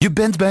Je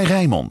bent bij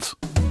Rijnmond.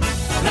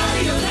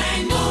 Radio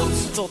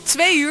Rijnmond. Tot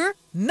 2 uur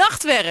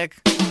nachtwerk.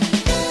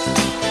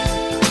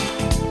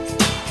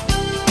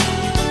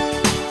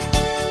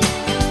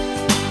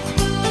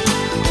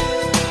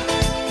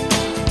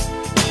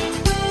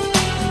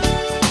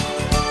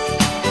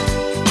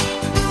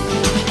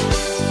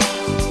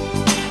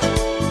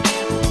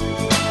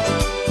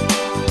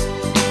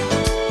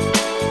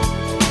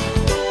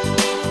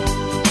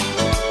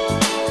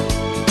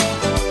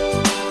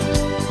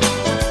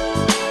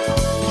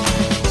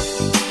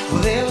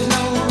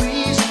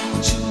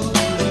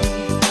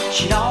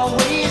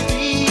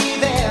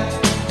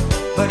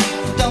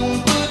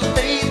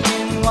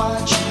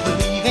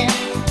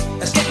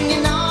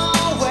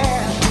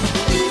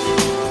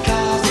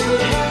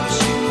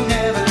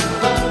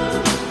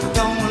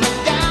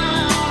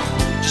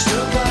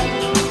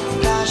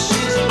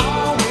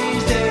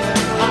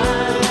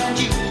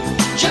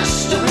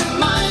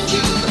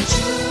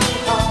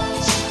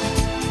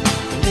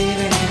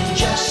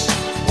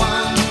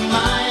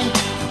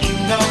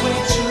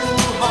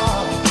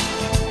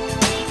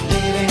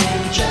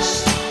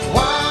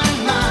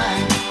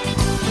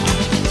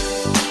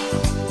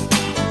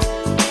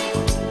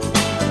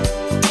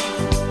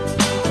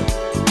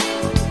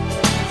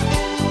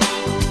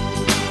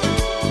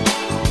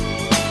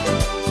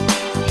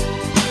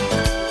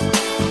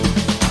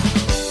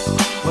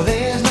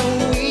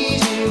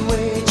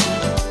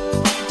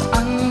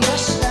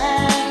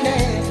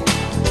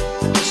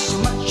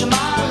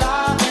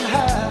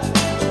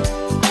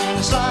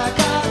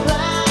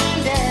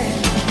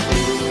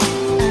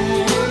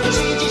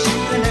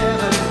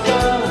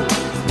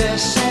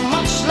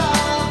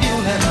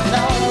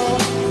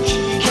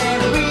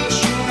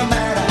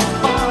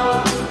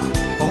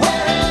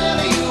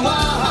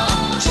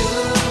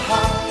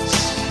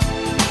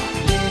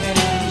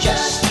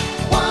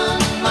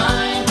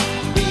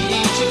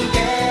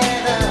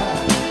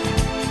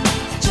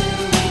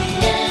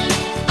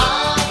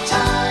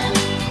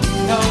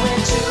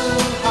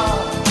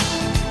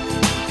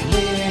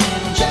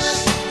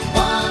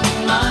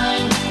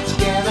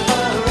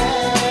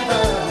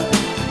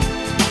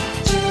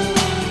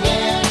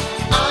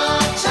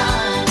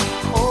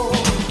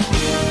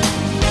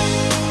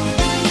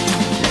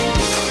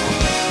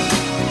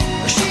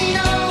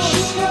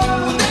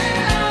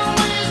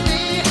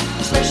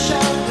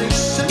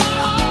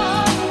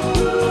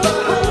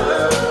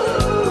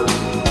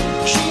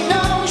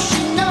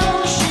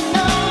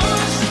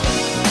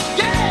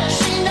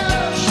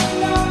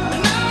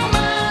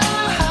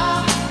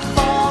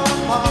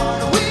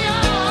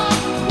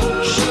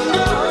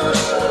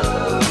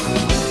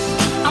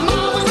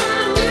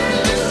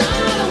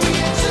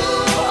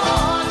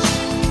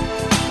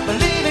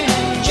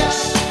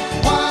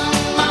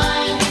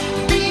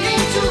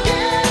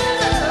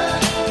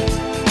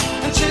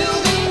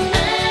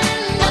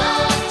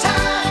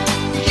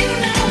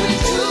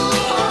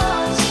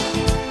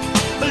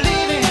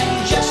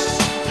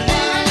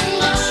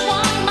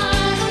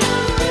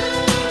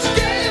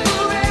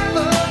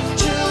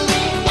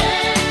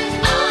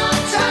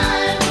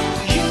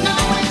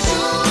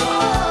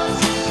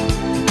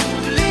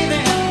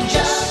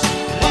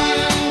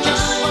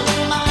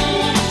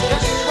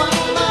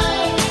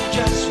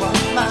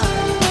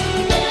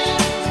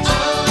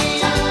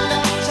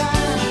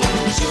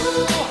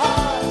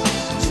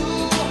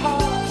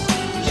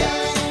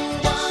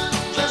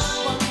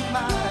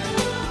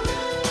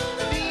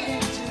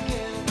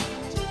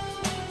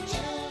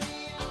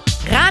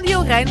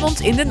 Rijnmond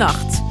in de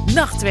nacht.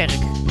 Nachtwerk.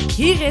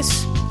 Hier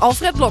is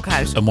Alfred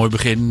Blokhuis. Een mooi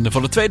begin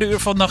van het tweede uur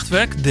van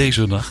Nachtwerk.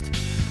 Deze nacht.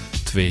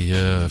 2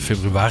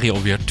 februari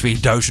alweer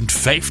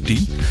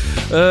 2015.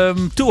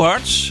 Two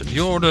Hearts.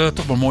 Je hoorde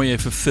toch maar mooi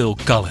even Phil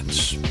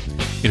Collins.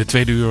 In het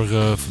tweede uur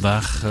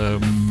vandaag.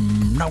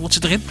 Nou, wat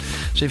zit erin?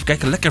 Eens even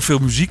kijken. Lekker veel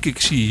muziek.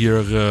 Ik zie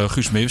hier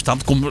Guus Meeuwis staan.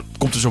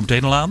 Komt er zo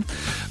meteen al aan.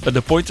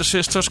 De Pointer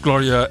Sisters.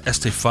 Gloria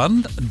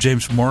Estefan.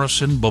 James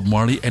Morrison. Bob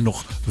Marley. En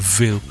nog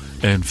veel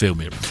en veel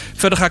meer.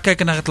 Verder ga ik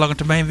kijken naar het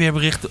langetermijn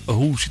weerbericht.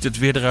 Hoe ziet het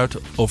weer eruit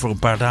over een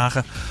paar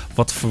dagen?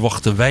 Wat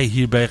verwachten wij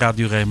hier bij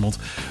Radio Rijnmond?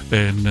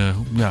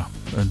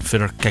 En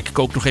verder kijk ik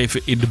ook nog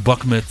even in de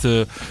bak met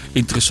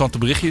interessante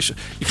berichtjes.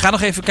 Ik ga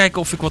nog even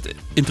kijken of ik wat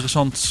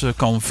interessants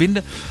kan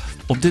vinden.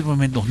 Op dit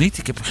moment nog niet.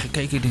 Ik heb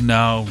gekeken. Ik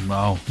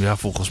denk,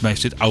 volgens mij is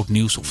dit oud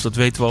nieuws. Of dat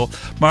weten we al.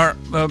 Maar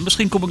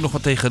misschien kom ik nog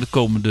wat tegen de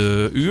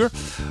komende uur.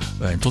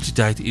 En tot die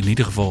tijd in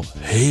ieder geval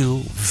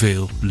heel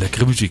veel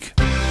lekkere muziek.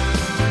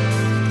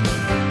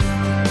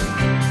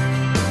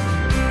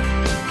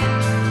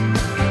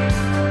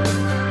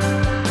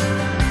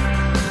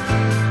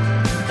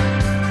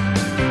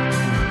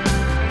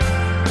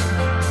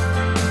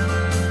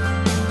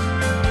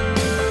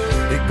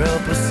 Ik bel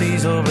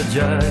precies op het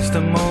juiste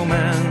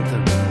moment.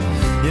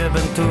 Je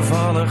bent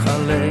toevallig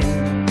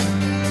alleen.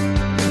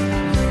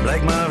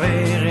 Blijkt maar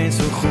weer eens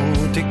hoe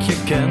goed ik je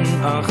ken.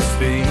 Ach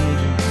vriend,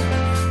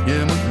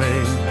 je moet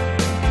mee.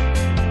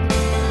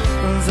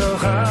 Zo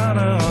gaan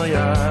er al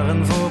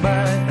jaren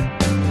voorbij.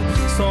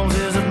 Soms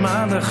is het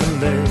maanden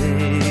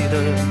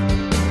geleden.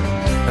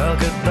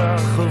 Elke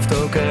dag hoeft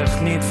ook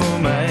echt niet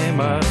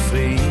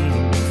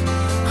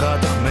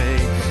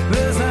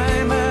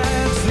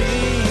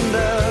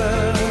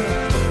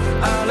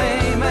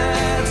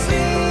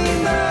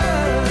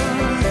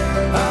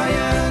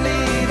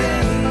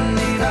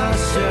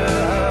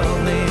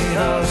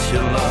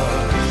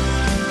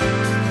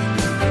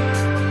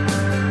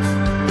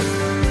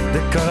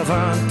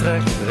karavaan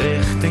trekt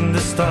richting de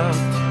stad.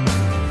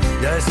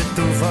 Jij zit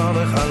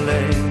toevallig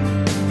alleen.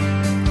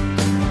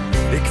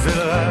 Ik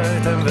wil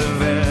eruit en we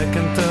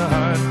werken te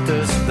hard,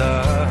 dus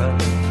daar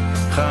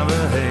gaan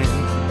we heen.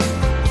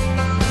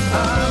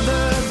 Aan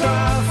de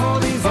tafel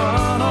die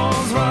van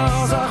ons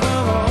was, ach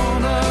we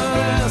wonen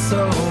er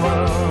zo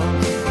wat.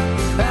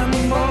 En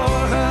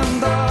morgen,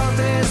 dat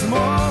is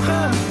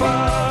morgen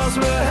pas,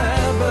 we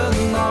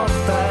hebben nog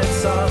tijd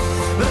zat.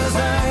 We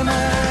zijn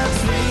met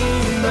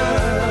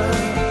vrienden,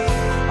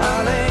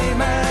 alleen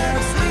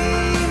met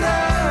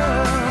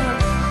vrienden.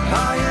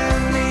 Hou je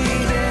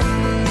niet in,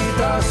 niet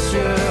als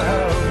je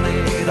huilt,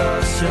 niet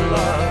als je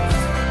lacht.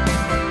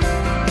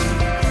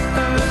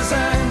 We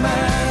zijn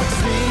met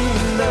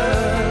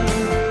vrienden,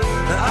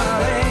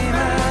 alleen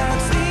met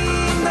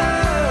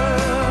vrienden.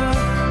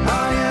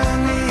 Hou je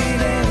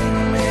niet in,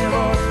 meer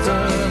wordt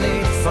er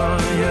niet van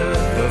je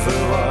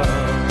verwacht.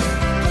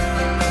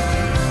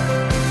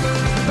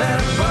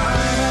 Met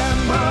Bart en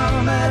Bram,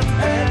 met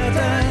Ed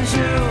en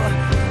Jules,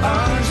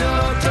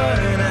 Angelo,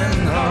 Teun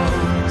en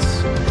Hans.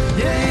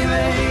 JW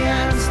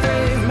en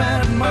Steve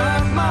met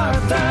Mark,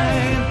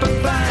 Martijn,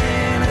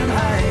 Pepijn en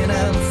Hein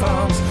en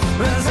Frans.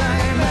 We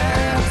zijn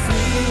met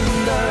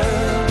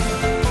vrienden,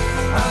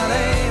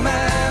 alleen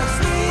met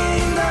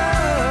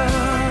vrienden.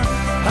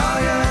 Hou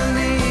je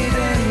niet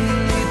in,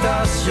 niet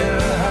als je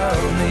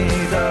huilt,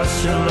 niet als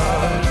je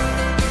lacht.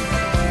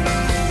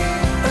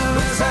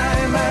 We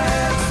zijn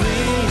met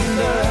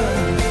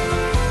vrienden,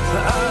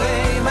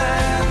 alleen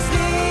met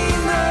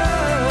vrienden.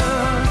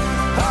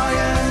 Hou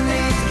je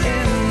niet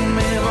in,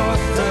 meer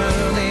wordt er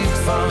niet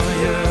van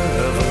je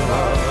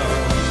verwacht.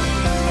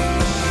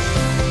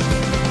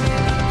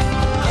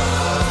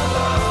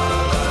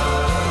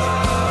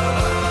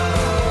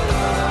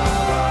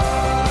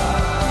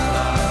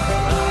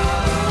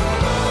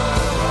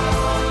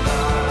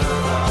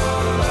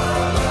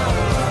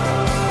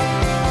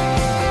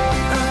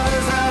 We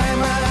zijn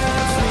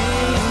met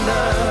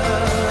vrienden,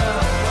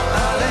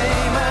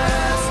 alleen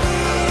met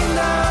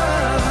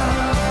vrienden.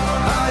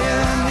 Hou je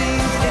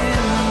niet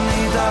in,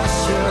 niet als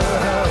je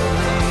huilt,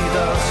 niet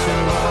als je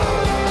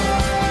lacht.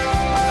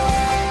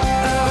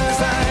 We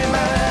zijn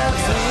met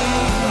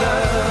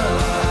vrienden,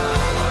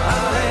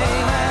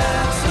 alleen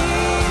met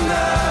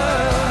vrienden.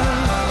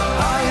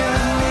 Hou je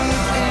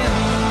niet in,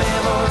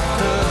 meer wordt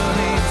er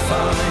niet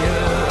van je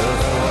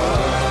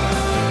verwacht.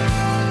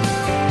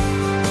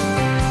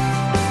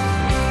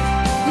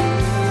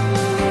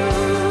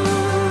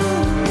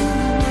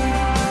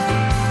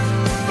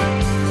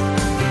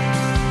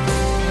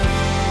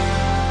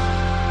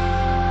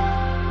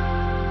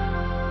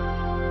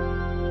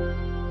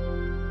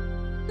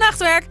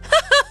 Nachtwerk.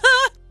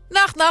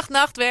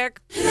 Nachtwerk.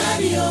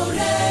 Radio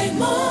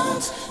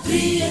Rijnmond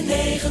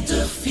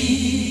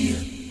 93.4.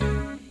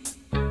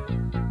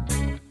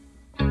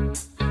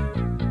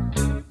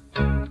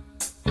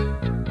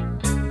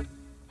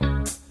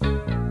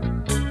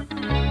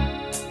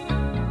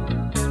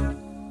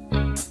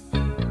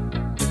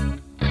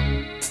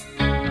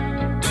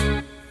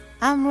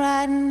 I'm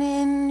riding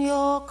in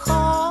your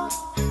car.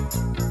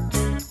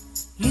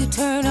 You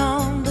turn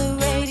on the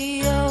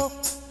radio.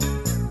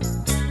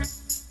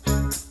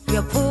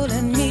 You're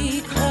pulling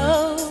me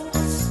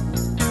close.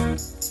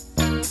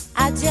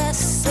 I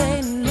just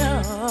say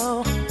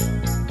no.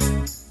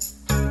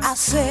 I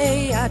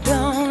say I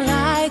don't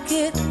like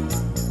it,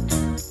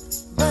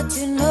 but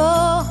you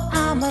know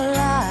I'm a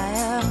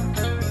liar.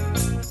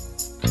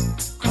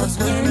 'Cause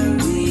when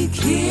we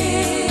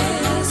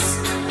kiss,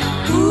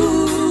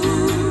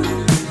 ooh,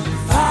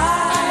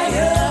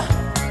 fire.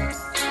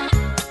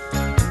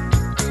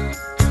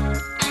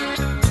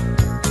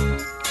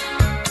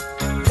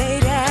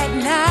 Late at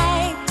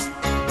night,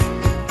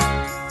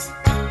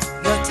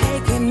 you're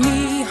taking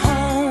me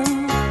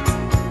home.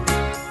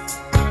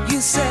 You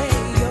say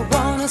you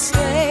wanna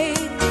stay.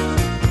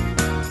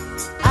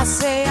 I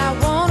say I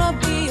wanna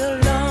be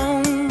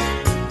alone.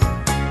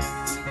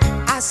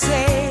 I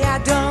say I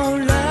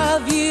don't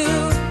love you,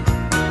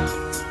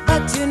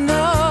 but you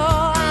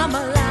know I'm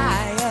a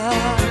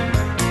liar.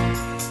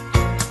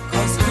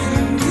 'Cause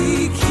when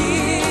we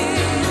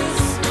kiss,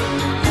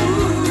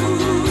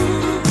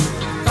 ooh,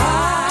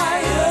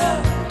 fire.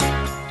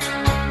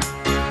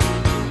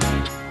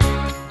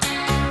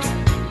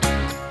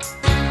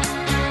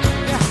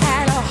 You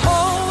had a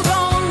hold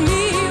on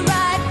me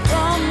right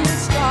from the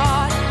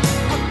start,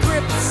 a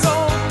grip so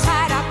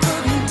tight I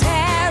couldn't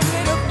tear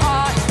it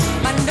apart.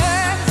 My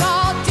nerves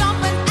all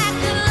jumping,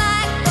 acting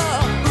like a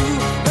fool.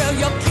 Well,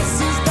 your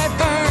kisses they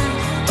burn,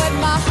 but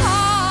my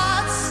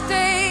heart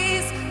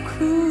stays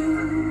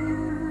cool.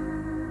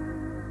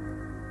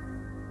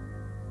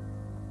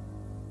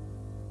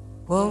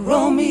 Well,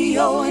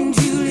 Romeo and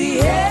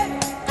Juliet,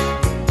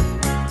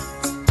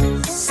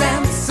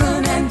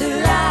 Samson and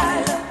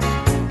Delilah.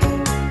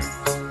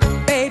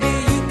 Baby,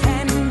 you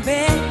can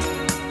invent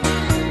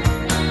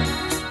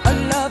a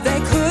love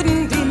they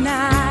couldn't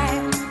deny.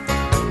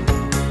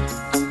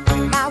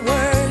 My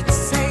words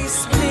say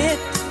split,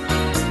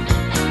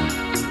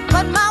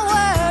 but my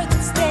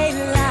words they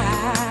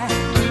lie.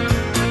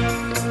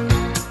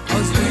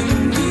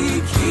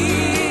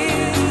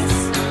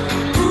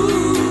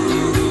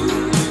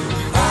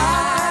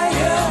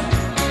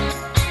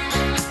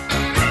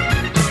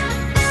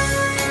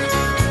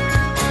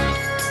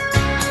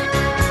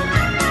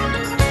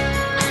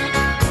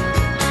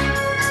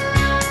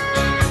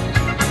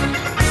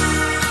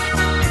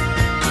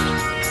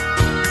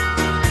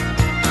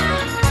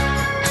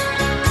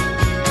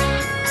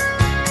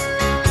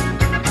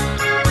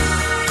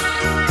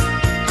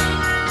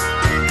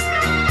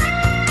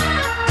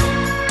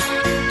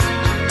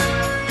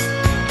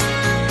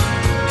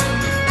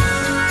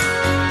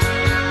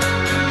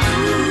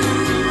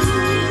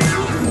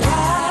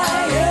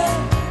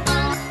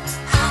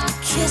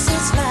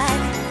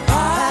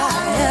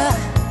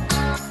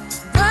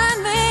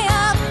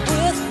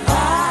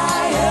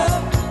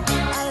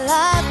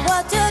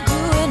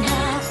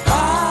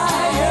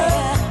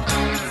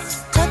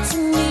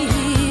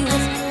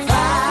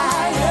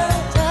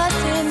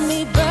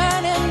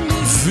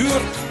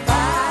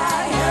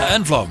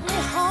 Sandvlam.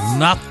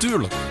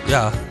 Natuurlijk,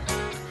 ja.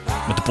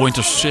 Met de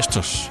Pointer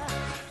Sisters. Ik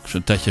heb ze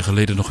een tijdje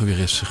geleden nog weer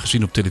eens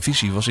gezien op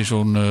televisie. Was in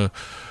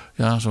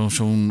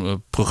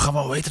zo'n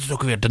programma, hoe heet het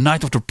ook weer? The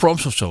Night of the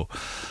Proms of zo.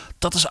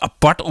 Dat is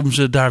apart om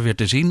ze daar weer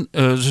te zien.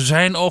 Ze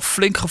zijn al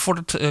flink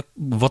gevorderd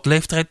wat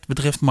leeftijd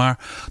betreft, maar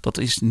dat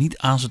is niet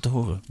aan ze te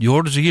horen. Je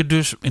hoorde ze hier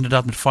dus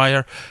inderdaad met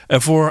Fire.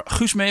 En voor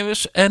Guus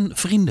Meeuwis en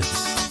vrienden.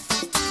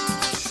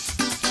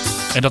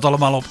 En dat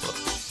allemaal op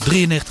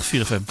 93.4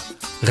 FM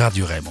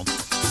Radio Rijnmond.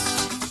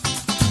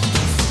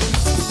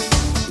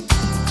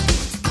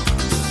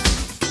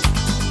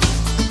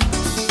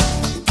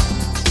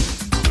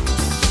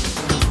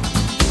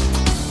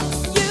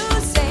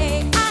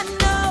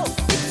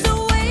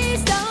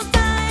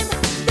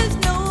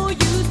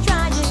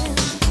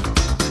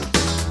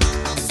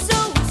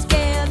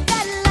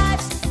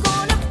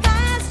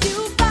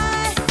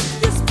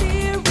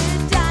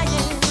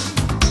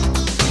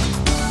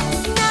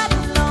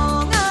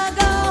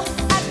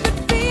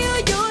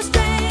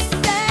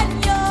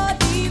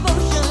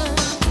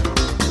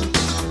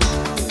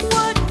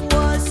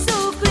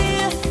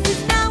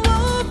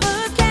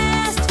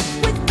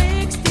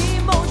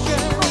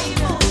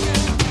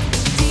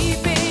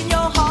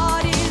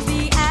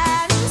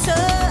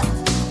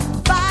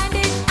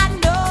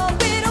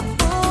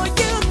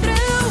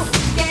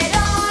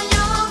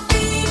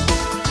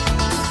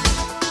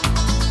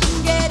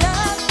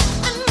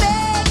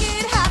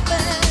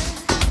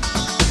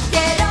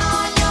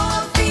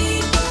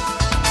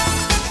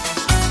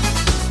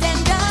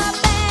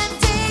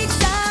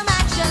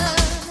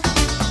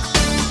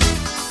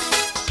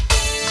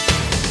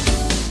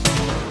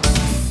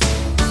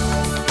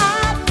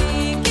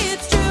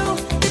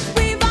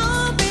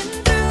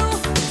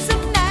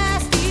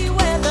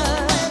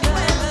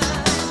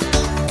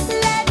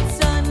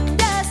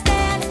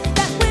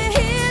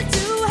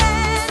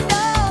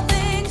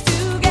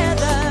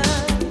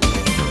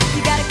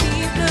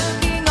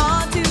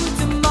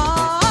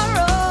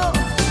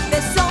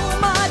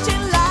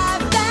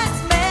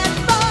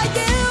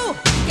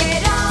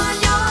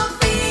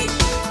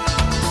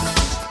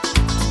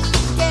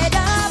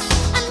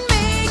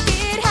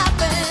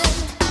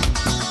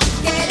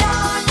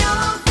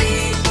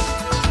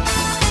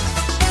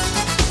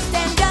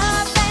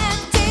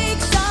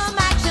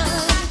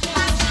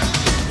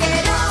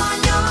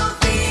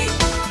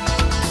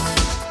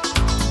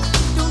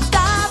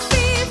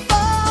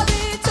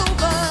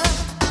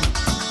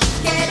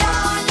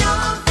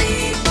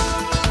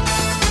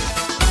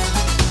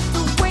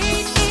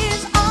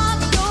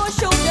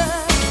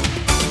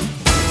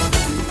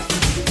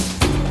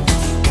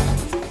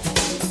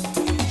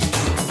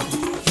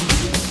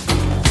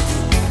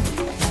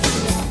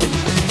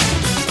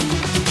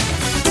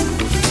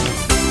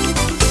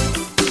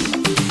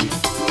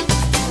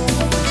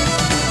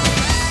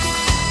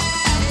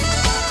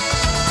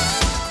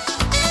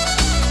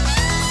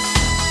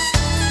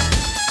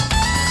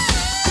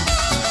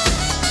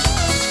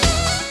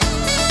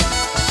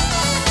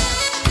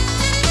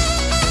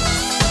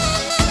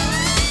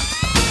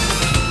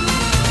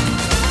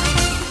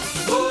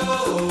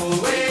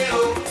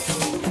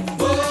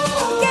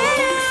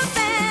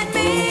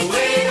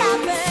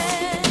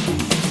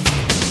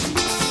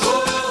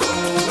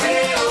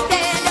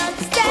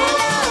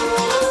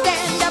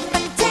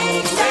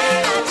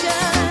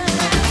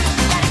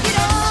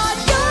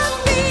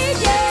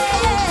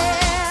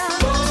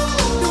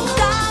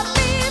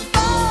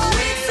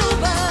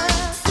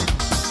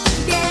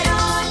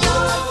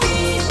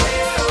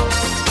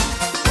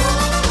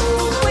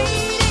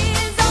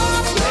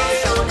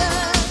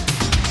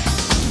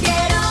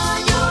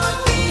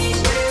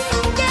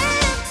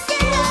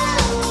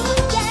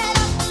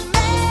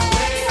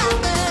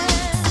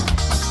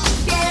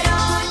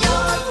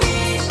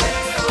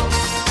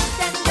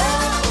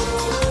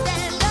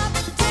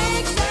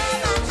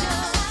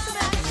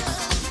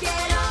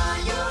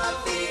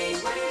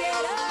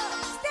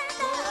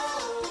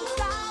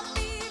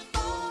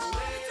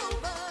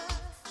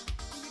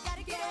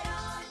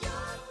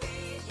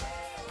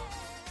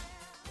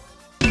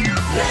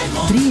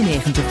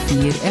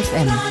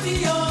 FM.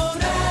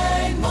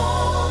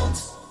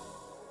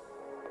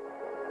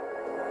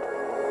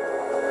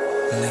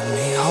 Let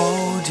me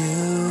hold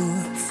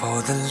you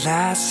for the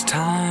last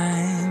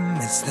time.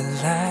 It's the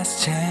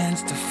last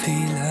chance to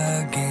feel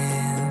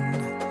again.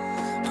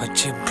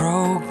 But you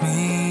broke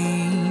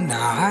me,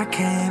 now I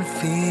can't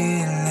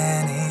feel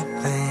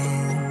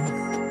anything.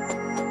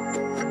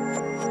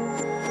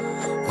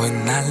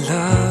 When I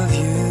love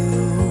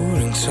you,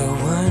 rings so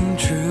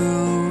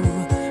untrue,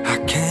 I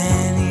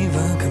can't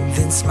even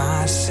convince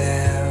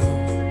myself.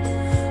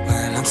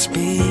 When I'm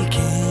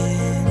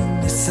speaking,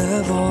 it's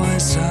the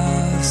voice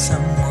of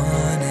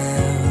someone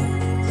else.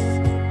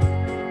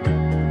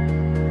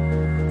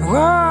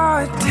 Oh,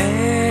 it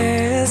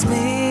tears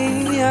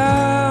me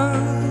up.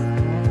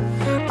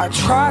 I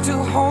try to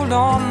hold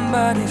on,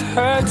 but it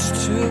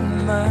hurts too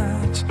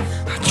much.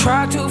 I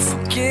try to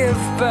forgive,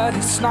 but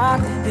it's not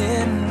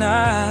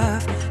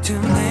enough to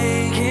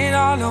make it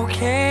all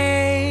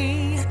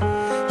okay.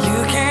 You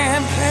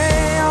can't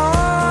play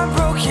your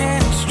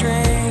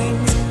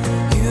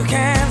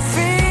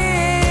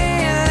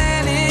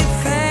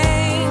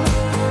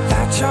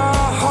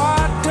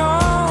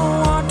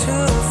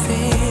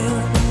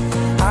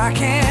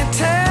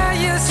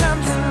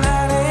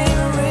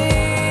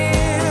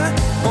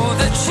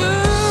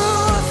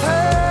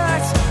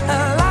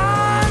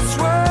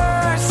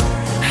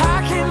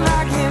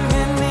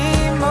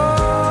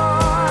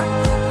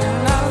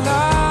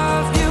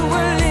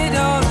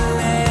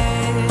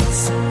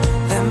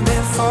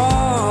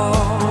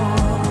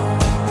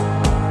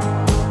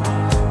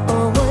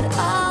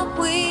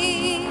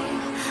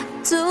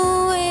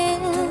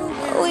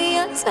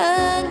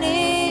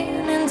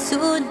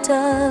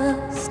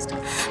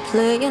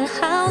playing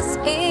house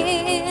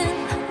in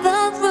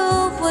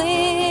the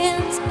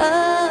ruins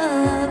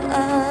of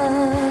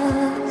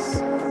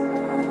us,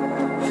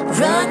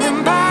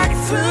 running back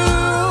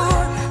through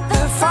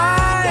the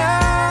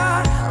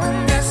fire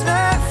when there's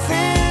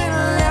nothing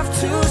left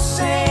to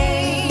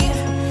save.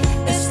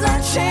 It's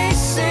like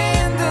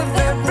chasing the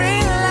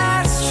very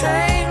last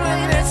train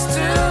when it's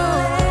too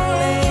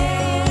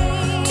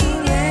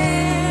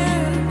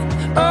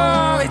late.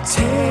 Oh, it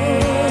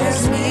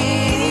tears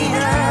me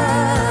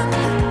up.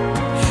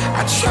 I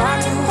try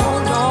to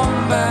hold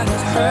on, but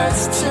it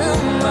hurts too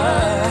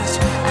much.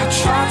 I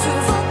try to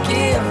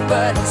forgive,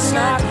 but it's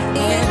not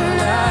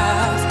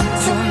enough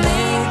to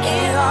make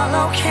it all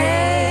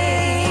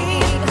okay.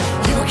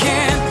 You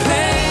can't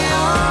play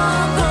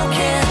on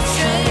broken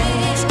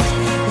strings.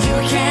 You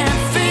can't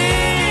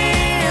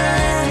feel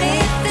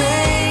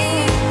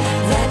anything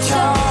that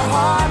your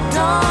heart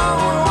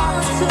don't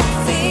want to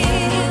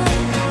feel.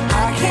 I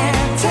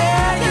can't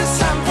tell you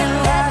something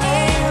that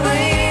ain't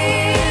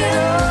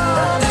real.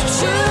 The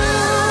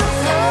truth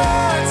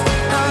hurts,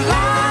 the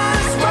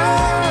lies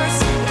worse.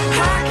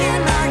 How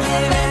can I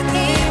give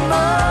any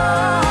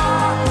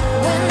more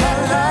when I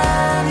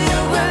love you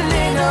a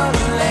little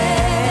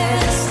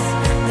less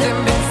than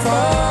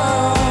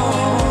before?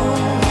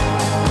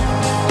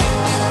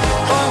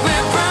 Oh,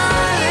 we're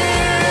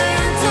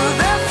running through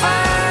the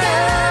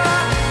fire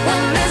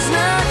when there's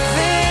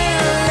nothing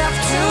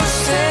left to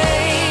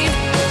save.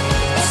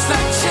 It's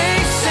like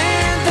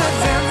chasing the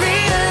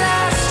very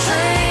last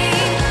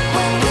train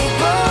when we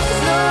both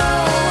know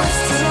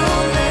it's too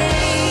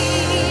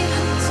late.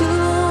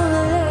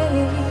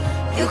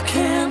 You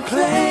can't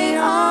play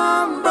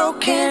on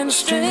broken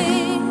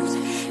strings.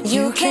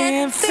 You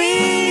can't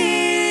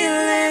feel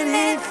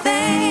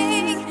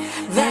anything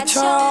that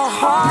your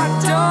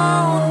heart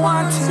don't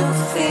want to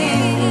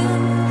feel.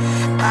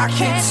 I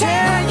can't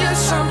tell you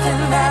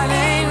something that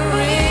ain't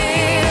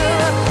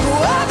real.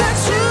 Oh, the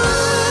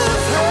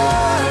truth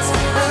hurts,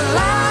 the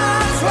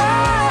lies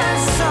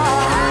worse. So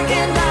how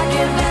can I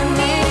give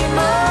any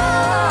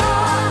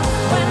more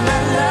when I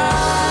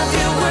love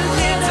you a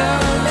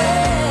little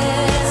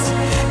less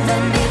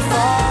than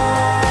before?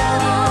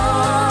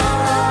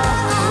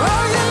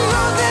 Oh, you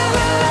know that I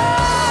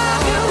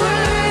love you a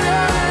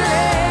little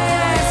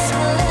less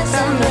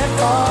than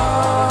before.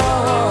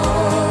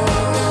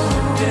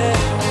 Yeah.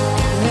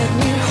 Let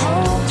me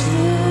hold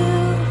you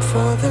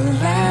for the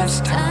last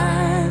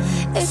time.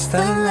 It's the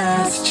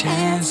last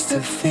chance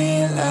to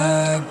feel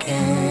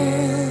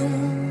again.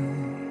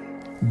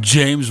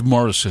 James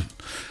Morrison.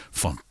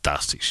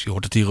 Fantastisch. Je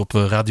hoort het hier op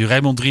Radio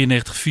Rijnmond 93.4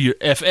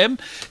 FM.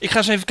 Ik ga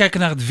eens even kijken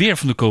naar het weer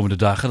van de komende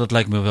dagen. Dat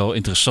lijkt me wel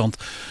interessant.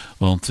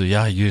 Want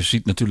ja, je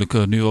ziet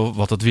natuurlijk nu al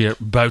wat het weer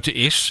buiten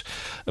is.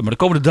 Maar de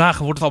komende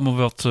dagen wordt het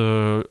allemaal wat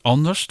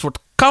anders. Het wordt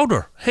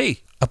kouder.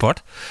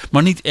 Apart.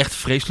 Maar niet echt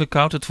vreselijk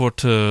koud. Het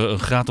wordt een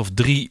graad of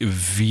 3,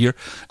 4.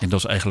 En dat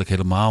is eigenlijk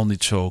helemaal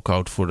niet zo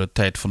koud voor de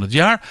tijd van het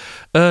jaar.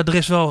 Er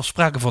is wel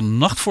sprake van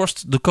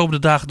nachtvorst de komende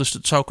dagen. Dus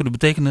het zou kunnen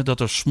betekenen dat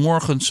er 's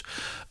morgens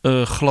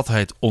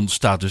gladheid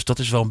ontstaat. Dus dat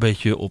is wel een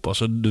beetje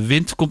oppassen. De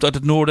wind komt uit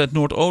het noorden en het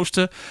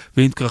noordoosten.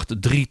 Windkracht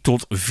 3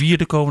 tot 4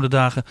 de komende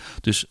dagen.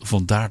 Dus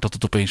vandaar dat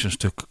het opeens een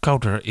stuk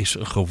kouder is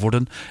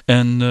geworden.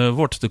 En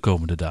wordt de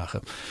komende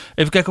dagen.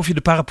 Even kijken of je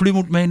de paraplu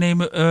moet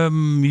meenemen.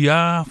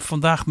 Ja,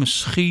 vandaag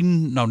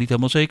misschien. Nou, niet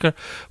helemaal zeker.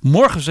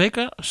 Morgen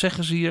zeker,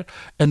 zeggen ze hier.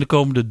 En de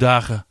komende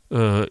dagen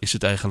is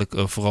het eigenlijk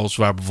vooral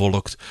zwaar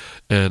bewolkt.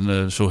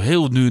 En zo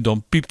heel nu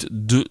dan piept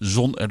de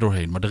zon er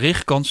doorheen. Maar de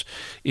regenkans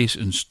is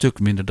een stuk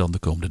minder dan de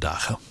komende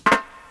dagen.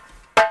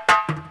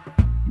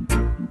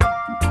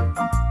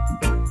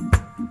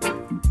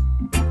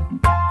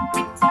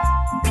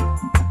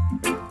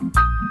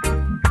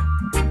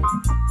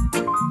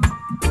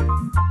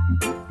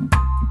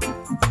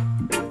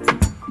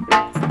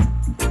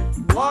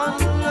 One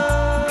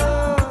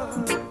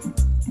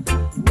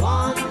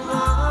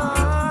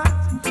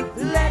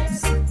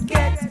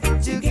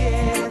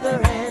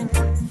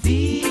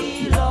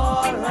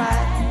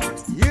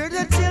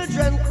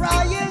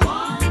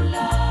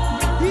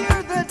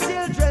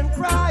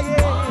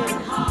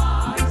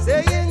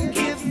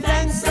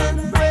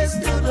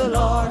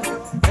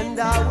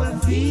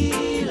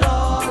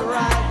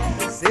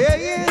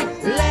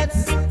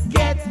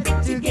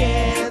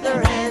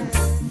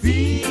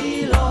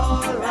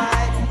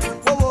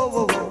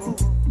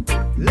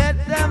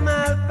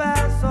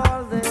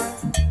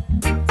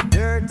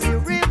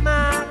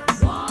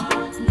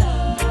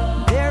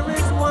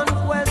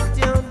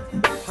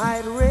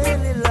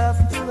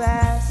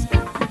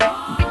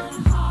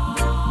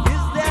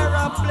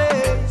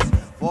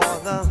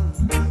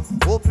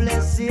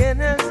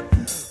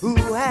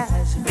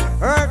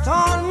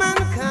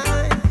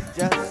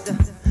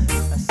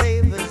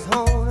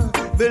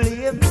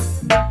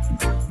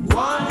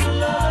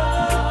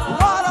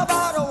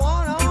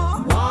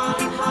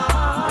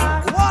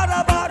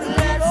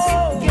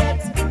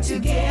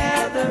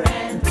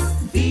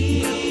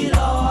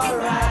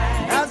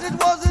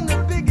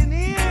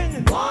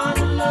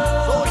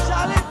love, so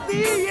shall it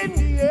be in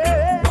the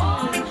end.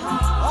 One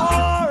heart,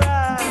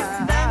 alright.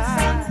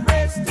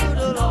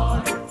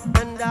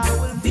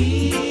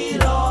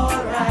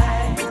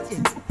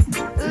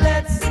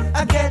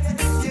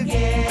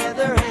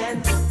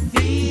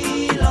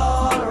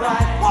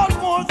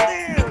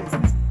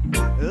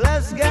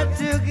 Let's get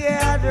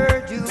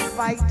together to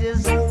fight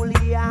this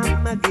holy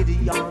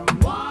Armageddon.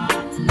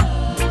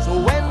 So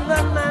when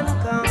the man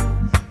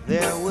comes,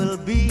 there will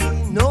be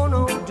no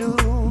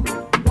doom.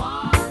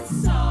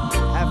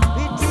 Have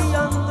pity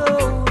on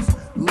those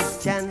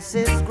whose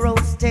chances grow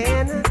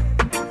thin.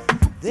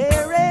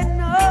 There ain't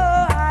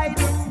no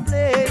hiding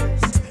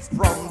place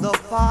from the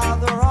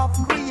Father of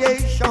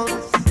creation.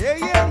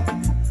 Saying,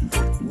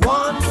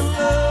 one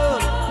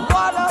love.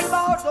 What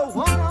about the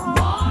one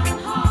heart?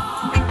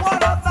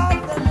 What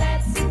about the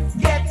let's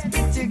get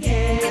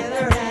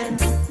together and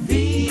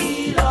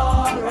feel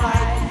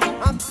alright?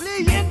 I'm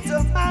pleading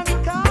to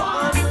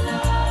mankind.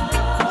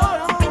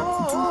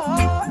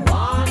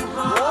 One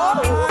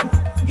heart.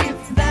 Give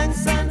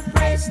thanks and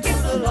praise to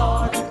the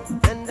Lord,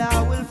 and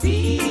I will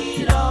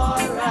feel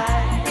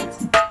alright.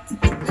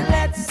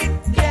 Let's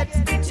get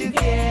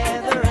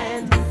together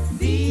and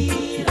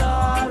feel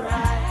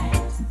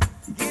alright.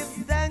 Give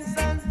thanks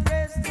and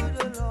praise to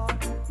the Lord,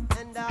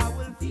 and I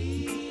will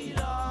feel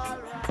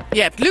alright.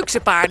 Je hebt luxe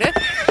paarden.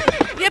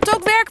 Je hebt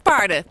ook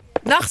werkpaarden.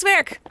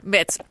 Nachtwerk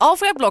met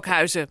Alfred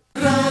Blokhuizen.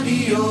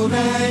 Radio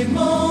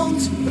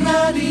Rijnmond,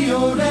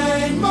 Radio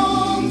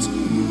Rijnmond.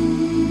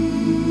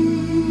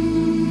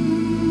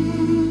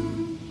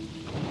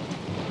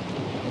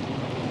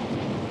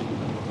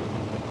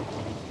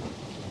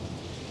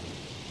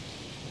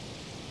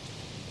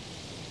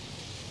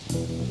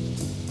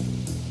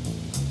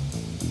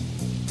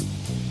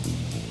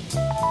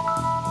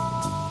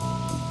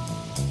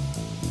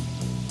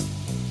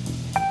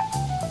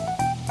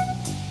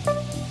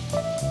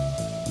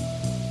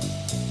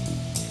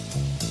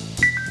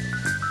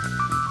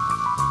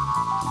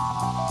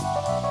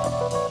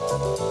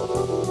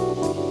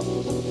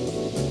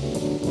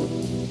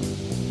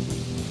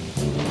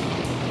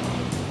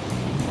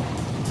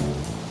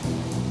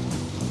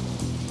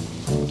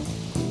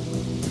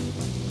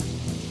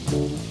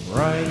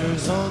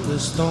 Riders on the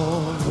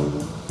storm,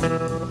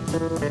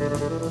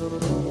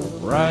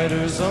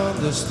 riders on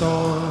the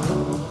storm.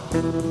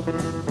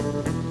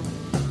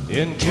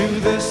 Into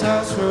this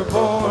house we're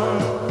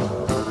born,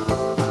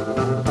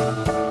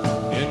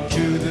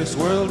 into this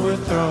world we're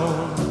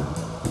thrown.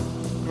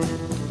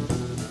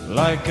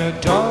 Like a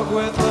dog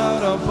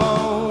without a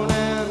bone,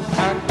 an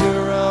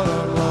actor out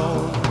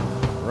alone.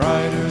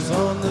 Riders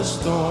on the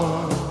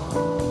storm.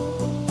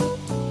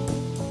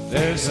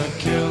 There's a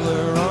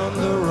killer on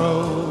the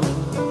road.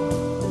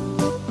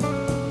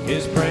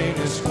 His brain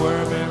is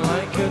squirming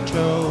like a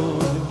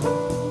toad.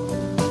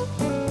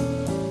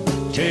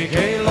 Take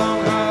a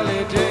long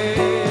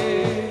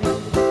holiday.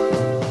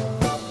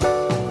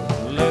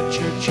 Let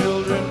your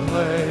children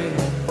play.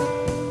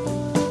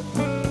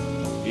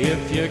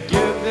 If you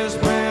give this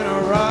man a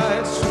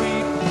ride,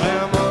 sweet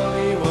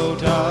family will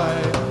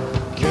die.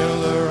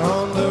 Killer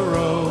on the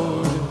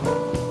road.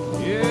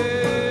 Yeah.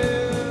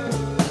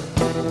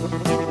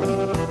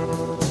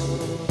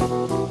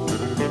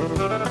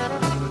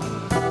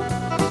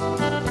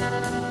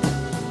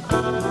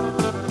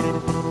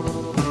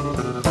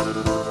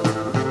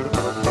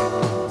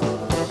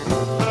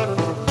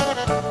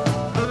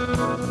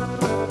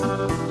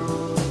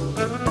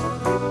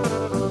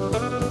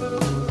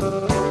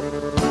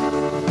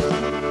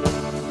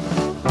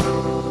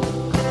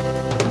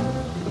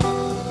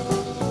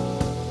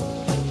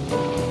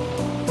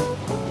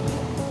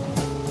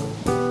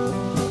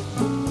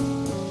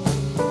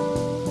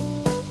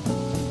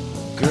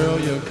 Girl,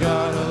 you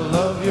gotta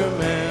love your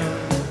man.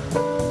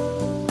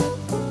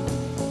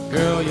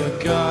 Girl, you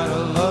gotta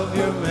love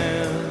your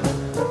man.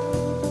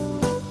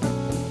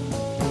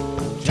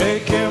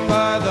 Take him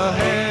by the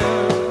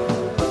hand.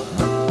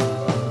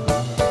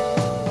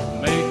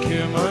 Make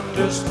him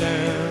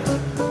understand.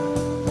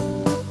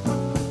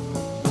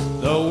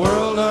 The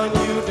world on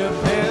you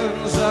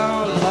depends.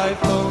 Our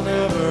life will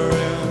never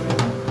end.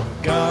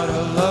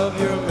 Gotta love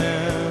your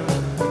man.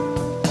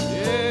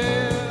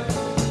 Yeah.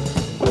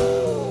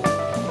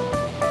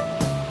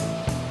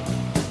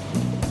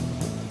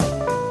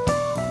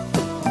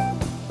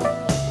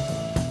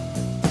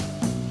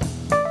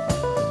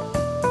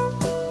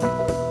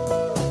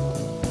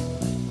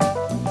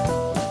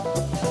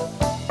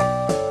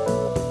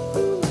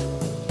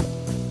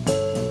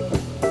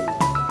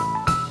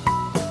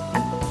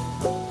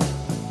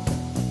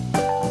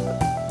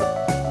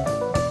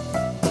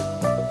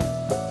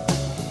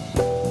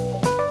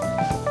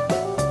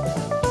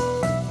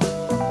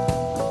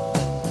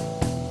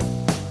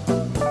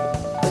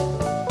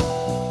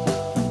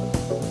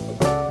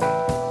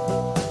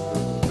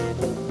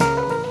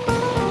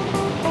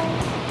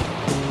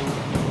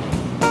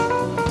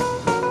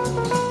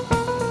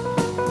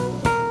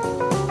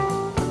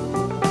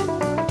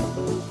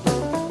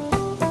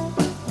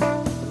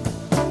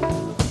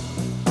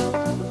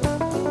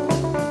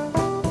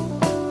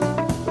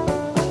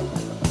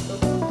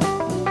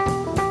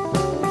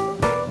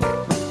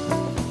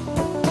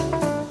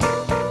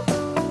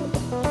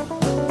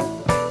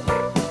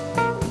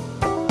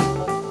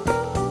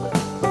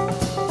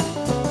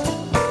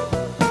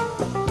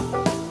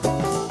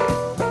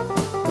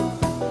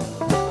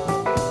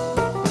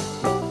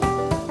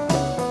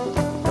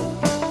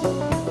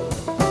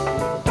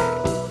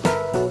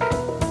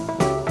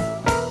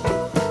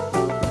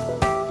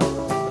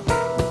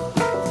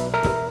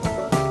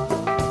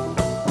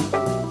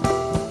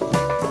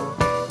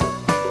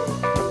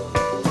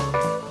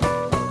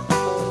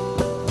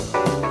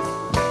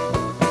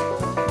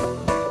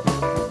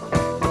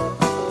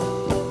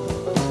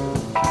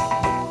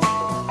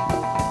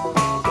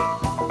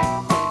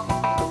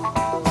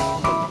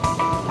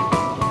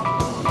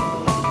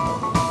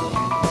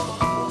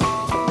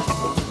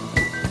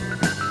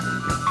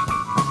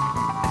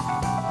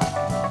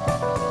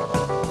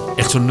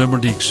 echt zo'n nummer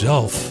die ik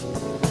zelf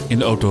in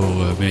de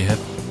auto mee heb.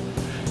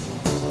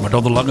 Maar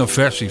dan de lange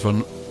versie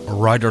van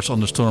Riders on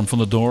the Storm van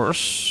The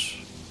Doors.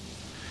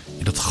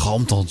 En dat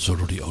galmt dan zo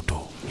door die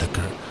auto.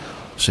 Lekker.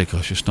 Zeker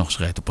als je 's nachts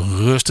rijdt op een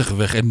rustige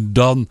weg. En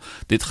dan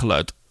dit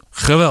geluid.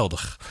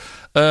 Geweldig.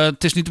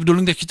 Het is niet de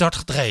bedoeling dat je te hard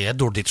gaat rijden hè,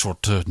 door dit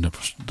soort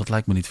nummers. Dat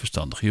lijkt me niet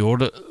verstandig. Je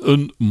hoorde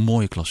een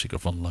mooie klassieker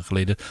van lang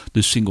geleden.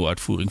 De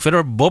single-uitvoering.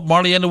 Verder Bob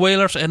Marley and the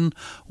Wailers en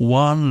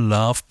One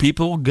Love.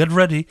 People, get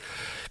ready. Ik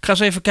ga eens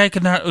even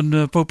kijken naar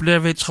een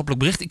populair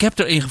wetenschappelijk bericht. Ik heb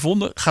er een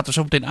gevonden. Gaat er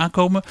zo meteen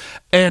aankomen.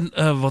 En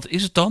wat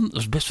is het dan?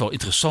 Dat is best wel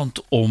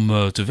interessant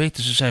om te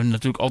weten. Ze zijn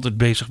natuurlijk altijd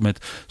bezig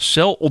met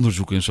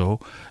celonderzoek en zo.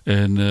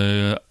 En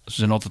ze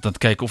zijn altijd aan het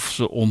kijken of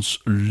ze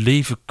ons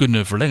leven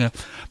kunnen verlengen.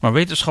 Maar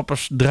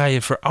wetenschappers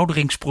draaien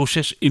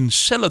verouderingsproces in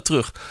cellen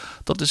terug.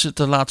 Dat is het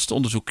laatste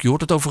onderzoek. Je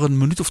hoort het over een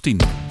minuut of 10.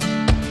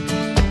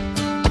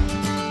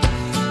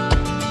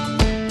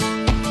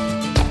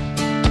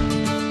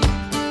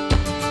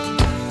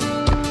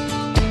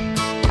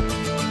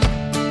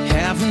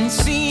 Haven't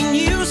seen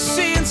you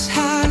since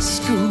high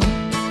school.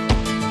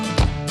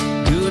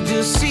 Good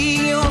to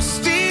see you're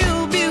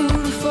still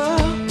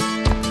beautiful.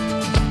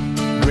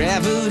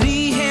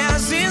 Gravity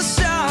hasn't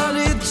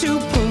started to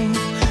pull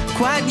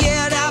quite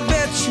yet. I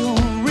bet you're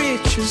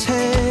rich as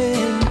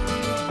hell.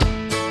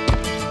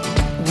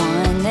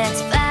 One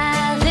that's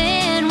 5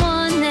 and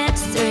one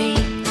that's 3.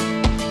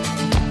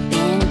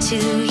 Been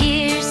 2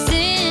 years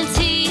since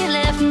he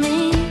left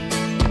me.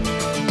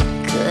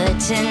 Good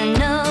to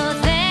know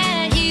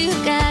that you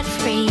got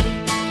free.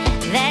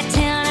 That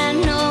town I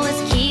know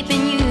is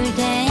keeping you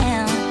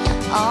down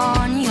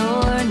on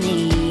your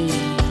knees.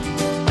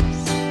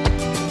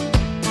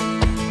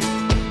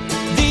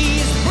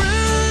 These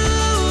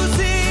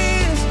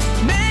bruises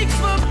make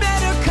for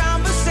better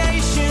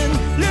conversation.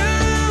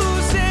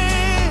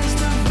 Loses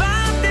the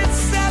vibe that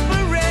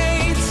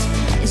separates.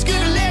 It's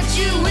good to let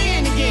you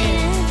in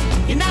again.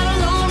 You're not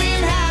alone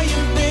in how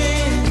you've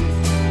been.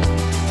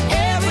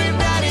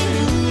 Everybody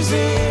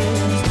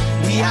loses.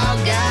 We all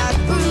got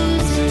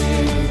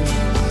bruises.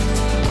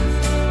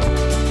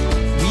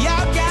 We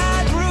all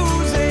got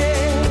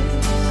bruises.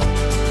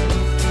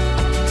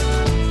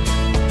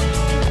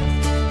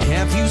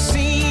 Have you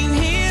seen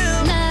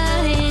him?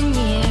 Not in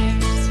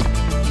years.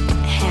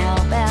 How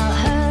about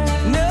her?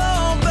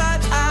 No,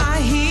 but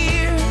I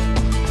hear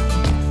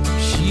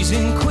she's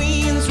in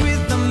Queens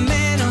with the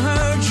man of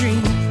her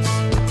dreams.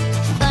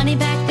 Funny,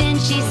 back then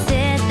she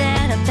said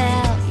that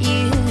about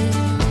you.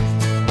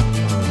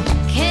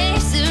 Que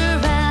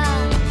sera,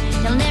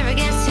 you'll never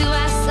guess who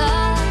I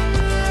saw.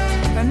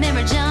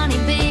 Remember Johnny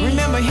B?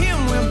 Remember him,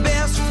 we're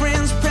best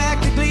friends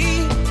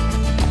practically.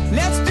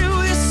 Let's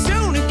do this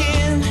soon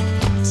again.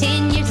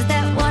 10 years, is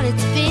that what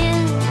it's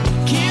been?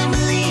 Can't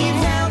believe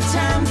how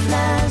time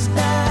flies by.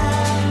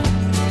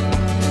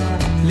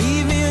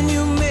 Leaving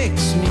you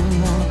makes me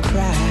wanna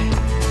cry.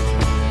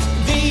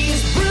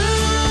 These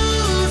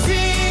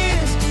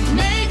bruises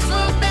Make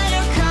for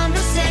better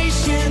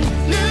conversation.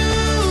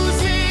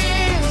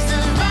 Loses the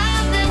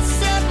vibe that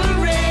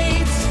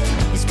separates.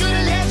 It's good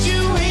to let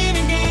you in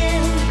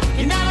again.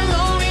 You're not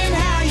alone in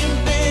how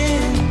you've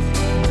been.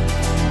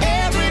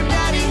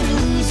 Everybody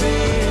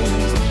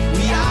loses.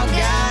 We all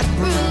got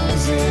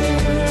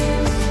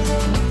bruises.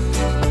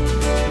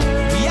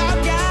 We all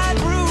got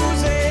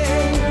bruises.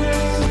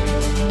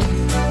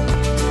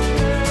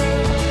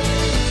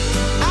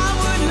 I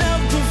would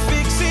love to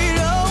fix it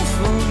all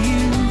for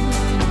you.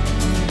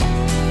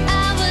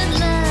 I would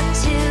love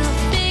to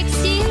fix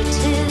you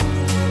too.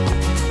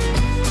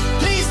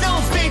 Please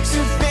don't fix a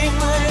thing,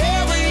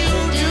 whatever you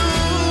do.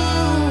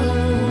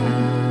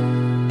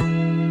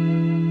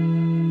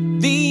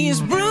 These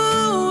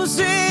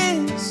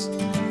bruises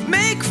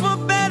make for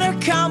better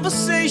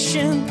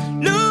conversation.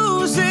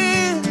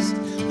 Loses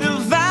the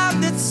vibe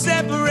that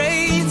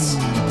separates.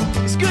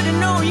 It's good to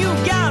know you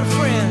got a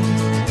friend,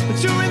 but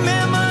you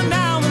remember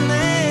now and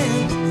then.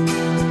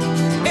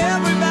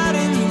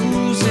 Everybody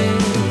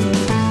loses.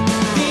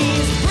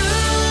 These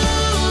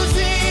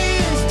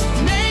bruises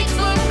Make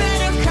for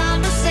better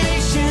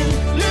conversation.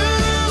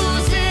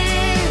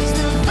 Loses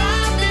the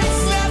vibe that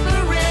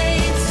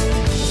separates.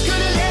 It's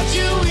good to let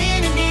you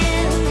in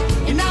again.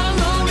 You're not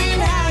alone in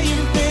how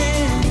you've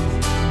been.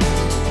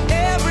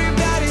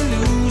 Everybody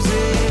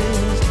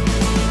loses.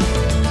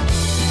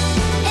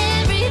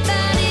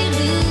 Everybody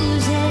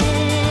loses.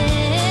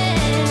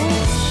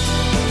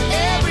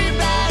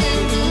 Everybody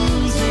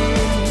loses.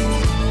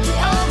 We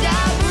all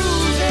got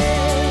bruises.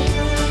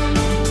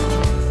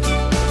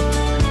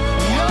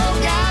 We all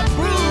got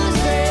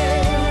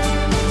bruises.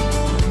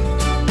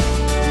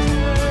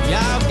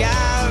 Y'all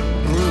got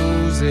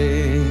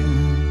bruises.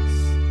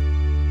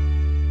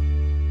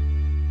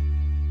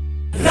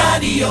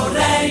 Radio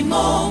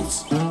Rijnmond.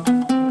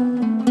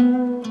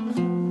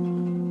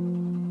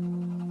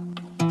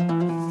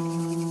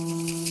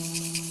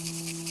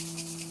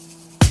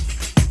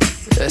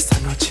 Esta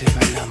noche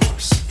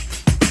bailamos,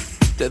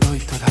 te doy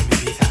toda mi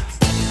vida.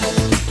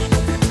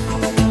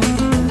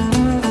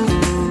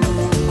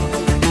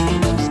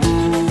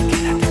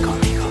 Quédate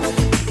conmigo.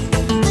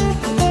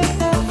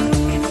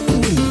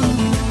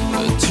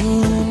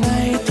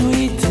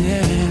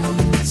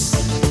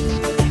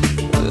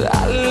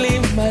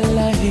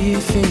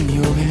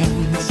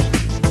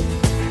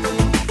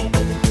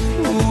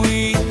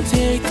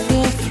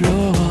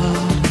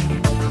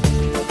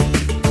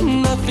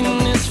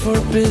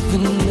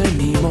 breathing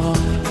anymore.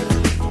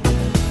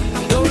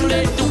 Don't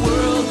let the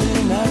world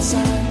in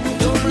outside.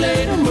 Don't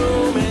let a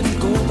moment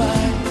go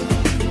by.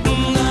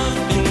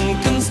 Nothing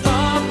can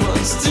stop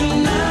us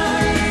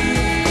tonight.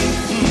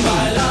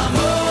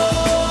 Bailamos.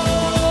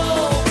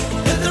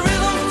 Let the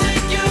rhythm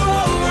take you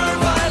over.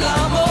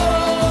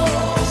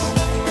 Bailamos.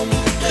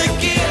 Te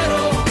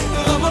quiero,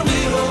 amor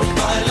mío.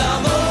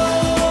 Bailamos.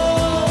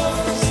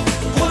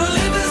 Wanna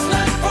live this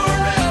life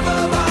forever.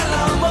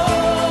 Bailamos.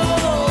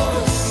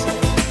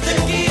 Te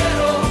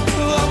quiero,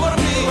 amor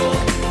mío.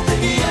 Te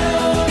quiero.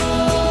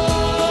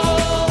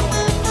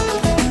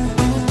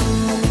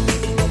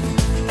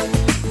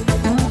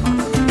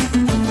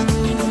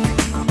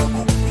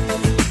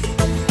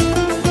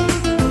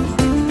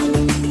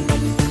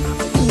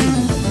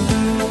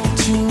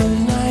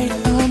 Tonight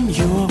I'm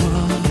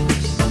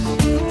yours.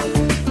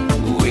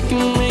 We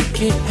can make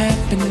it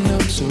happen,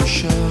 I'm so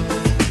sure.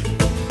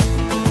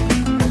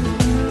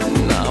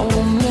 Now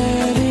I'm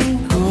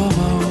letting go.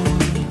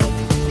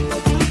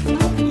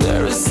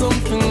 There is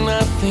something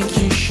I think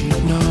you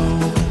should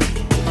know.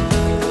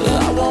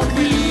 I won't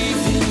be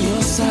leaving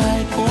your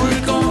side.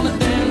 We're gonna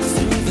dance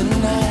through the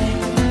night.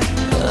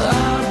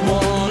 I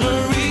wanna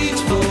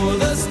reach for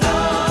the stars.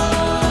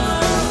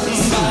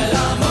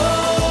 Bailamos.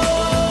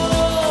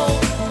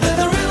 Let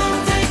the rhythm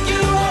take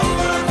you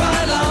over.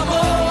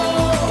 Bailamos.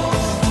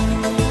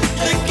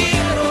 Te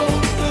quiero,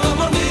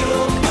 amor mío.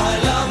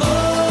 Bailamos.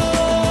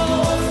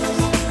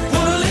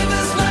 Wanna live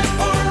this life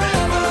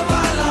forever.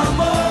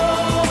 Bailamos.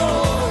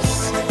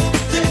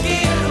 Te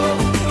quiero,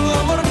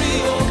 amor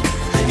mío.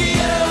 Te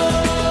quiero.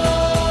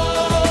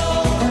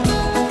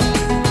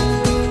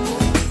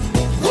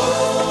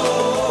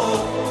 Whoa.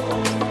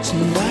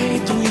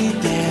 Tonight we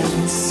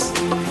dance.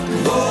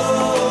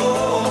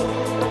 Whoa.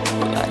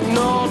 Like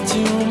no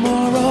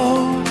tomorrow.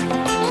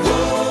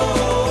 Whoa.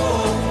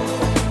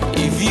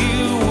 If you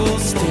will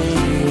stay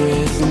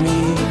with me.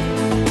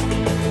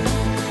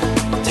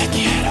 Te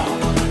quiero,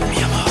 mi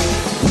amor.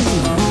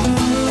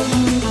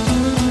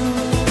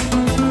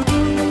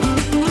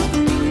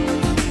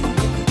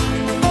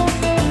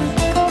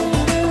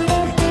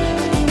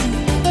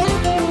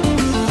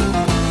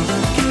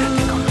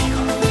 Quédate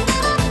conmigo.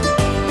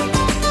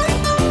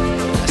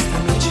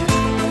 Esta noche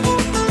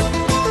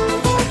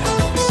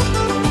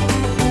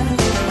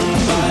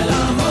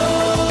bailamos.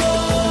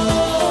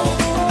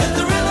 Let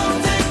the rhythm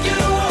take you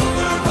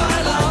over.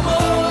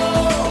 Bailamos.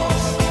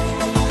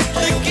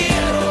 Te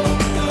quiero,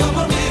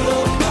 amor mío.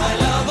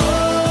 Bailamos.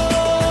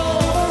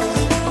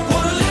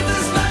 Wanna live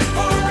this life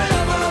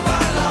forever.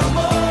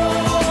 Bailamos.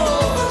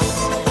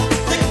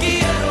 Te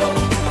quiero,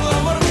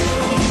 amor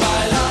mío.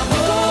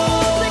 Bailamos.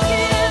 Te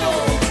quiero.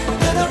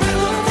 Let the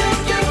rhythm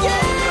take you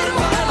over.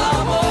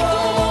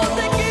 Bailamos.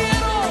 Te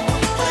quiero.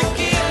 Te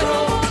quiero.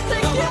 Te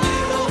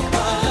quiero.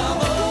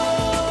 Bailamos.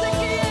 Te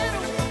quiero.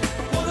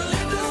 Wanna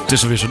live this. Het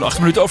is alweer zo'n 8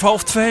 minuten over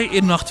 1:30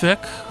 in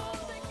Nachtwerk.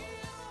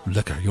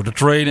 Lekker. You're the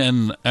Train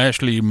en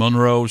Ashley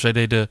Monroe. Zij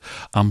deden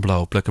aan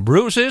Blauwe Plekken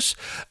Bruises.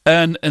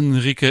 En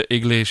Enrique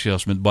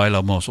Iglesias met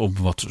Bailamos om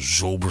wat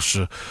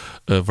zomerse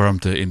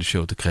warmte in de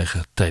show te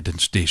krijgen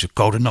tijdens deze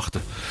koude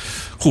nachten.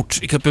 Goed,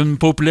 ik heb een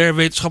populair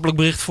wetenschappelijk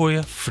bericht voor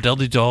je.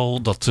 Vertelde het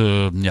al dat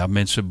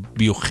mensen,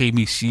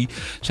 biochemici,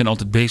 zijn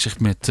altijd bezig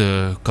met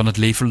kan het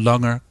leven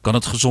langer, kan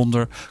het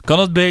gezonder, kan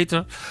het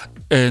beter.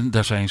 En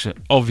daar zijn ze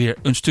alweer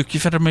een stukje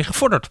verder mee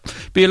gevorderd.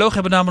 Biologen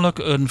hebben namelijk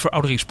een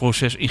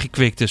verouderingsproces in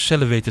gekweekte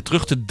cellen weten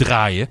terug te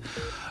draaien.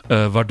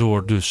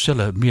 Waardoor de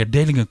cellen meer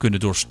delingen kunnen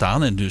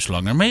doorstaan en dus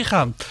langer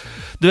meegaan.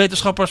 De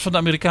wetenschappers van de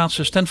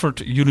Amerikaanse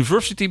Stanford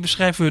University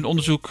beschrijven hun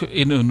onderzoek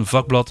in een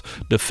vakblad,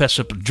 de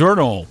FASEP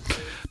Journal.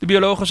 De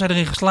biologen zijn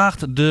erin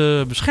geslaagd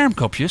de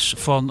beschermkapjes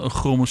van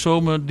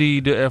chromosomen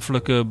die de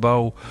erfelijke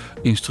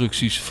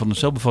bouwinstructies van de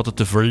cel bevatten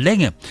te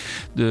verlengen.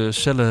 De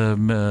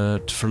cellen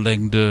met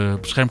verlengde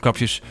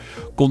beschermkapjes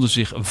konden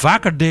zich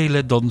vaker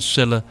delen dan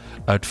cellen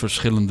uit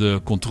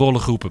verschillende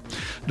controlegroepen.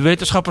 De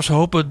wetenschappers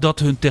hopen dat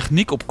hun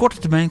techniek op korte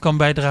termijn kan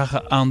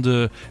bijdragen aan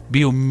de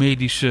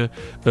biomedische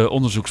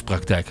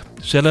onderzoekspraktijk.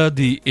 Cellen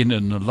die in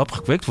een lab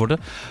gekweekt worden,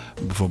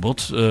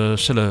 bijvoorbeeld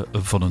cellen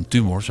van een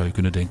tumor zou je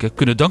kunnen denken,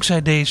 kunnen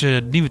dankzij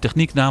deze nieuwe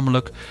techniek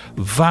namelijk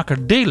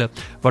vaker delen,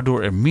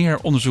 waardoor er meer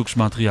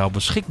onderzoeksmateriaal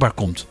beschikbaar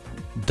komt.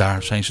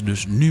 Daar zijn ze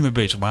dus nu mee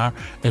bezig, maar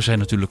er zijn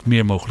natuurlijk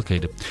meer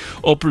mogelijkheden.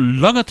 Op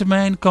lange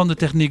termijn kan de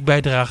techniek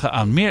bijdragen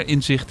aan meer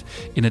inzicht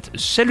in het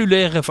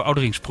cellulaire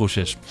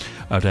verouderingsproces.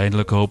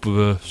 Uiteindelijk hopen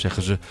we,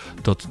 zeggen ze,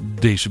 dat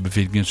deze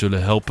bevindingen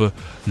zullen helpen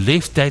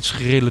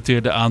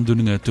leeftijdsgerelateerde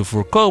aandoeningen te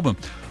voorkomen.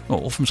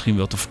 Of misschien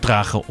wel te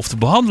vertragen of te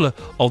behandelen,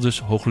 aldus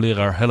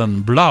hoogleraar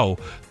Helen Blau,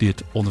 die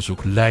het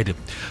onderzoek leidde.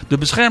 De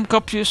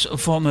beschermkapjes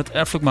van het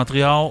erfelijk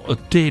materiaal, het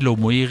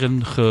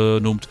telomeren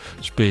genoemd,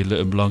 spelen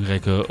een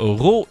belangrijke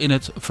rol in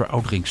het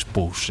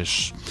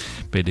verouderingsproces.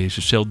 Bij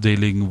deze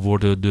celdeling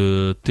worden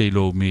de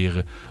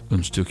telomeren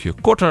een stukje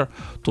korter,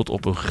 tot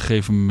op een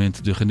gegeven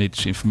moment de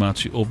genetische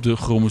informatie op de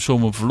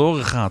chromosomen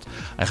verloren gaat.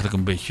 Eigenlijk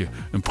een beetje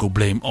een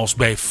probleem als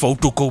bij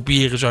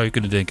fotokopiëren, zou je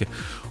kunnen denken.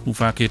 Hoe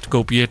vaak je het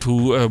kopieert,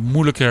 hoe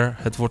moeilijker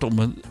het wordt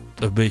om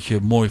een beetje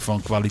mooi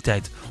van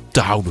kwaliteit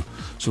te houden.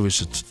 Zo is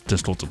het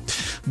tenslotte.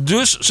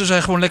 Dus ze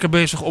zijn gewoon lekker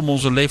bezig om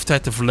onze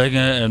leeftijd te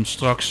verlengen. En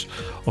straks,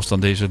 als dan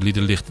deze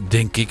lieden ligt,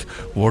 denk ik,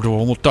 worden we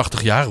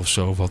 180 jaar of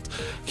zo. Want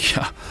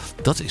ja,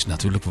 dat is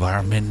natuurlijk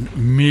waar men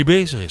mee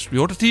bezig is. Je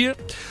hoort het hier.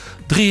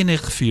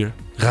 93.4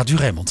 Radio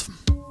Rijnmond.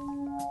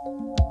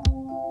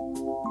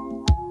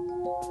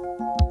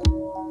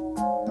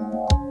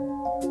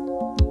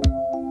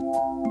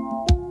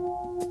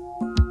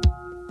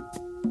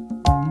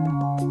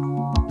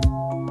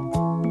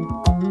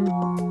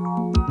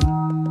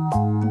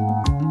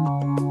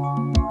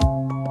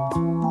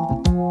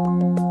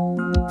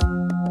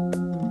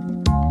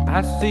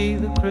 I see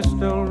the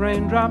crystal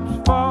raindrops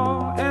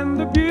fall, and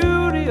the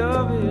beauty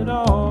of it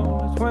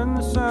all is when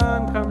the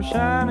sun comes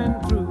shining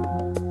through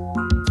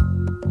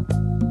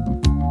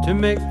to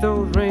make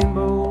those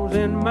rainbows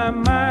in my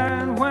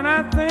mind. When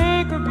I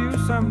think of you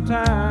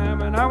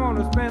sometime, and I want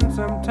to spend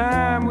some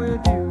time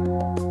with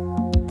you,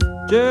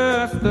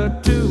 just the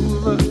two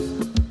of us.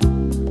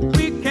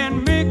 We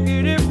can make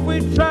it if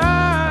we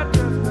try,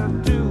 just the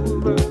two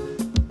of us.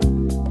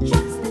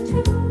 Just the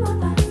two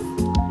of us.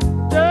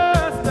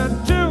 Just the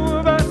two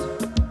of us.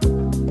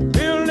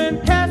 Building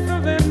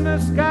castles in the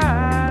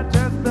sky,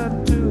 just the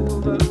two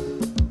of us.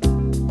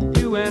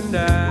 You and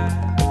I.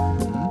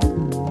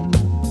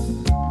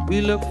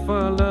 We look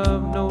for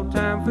love, no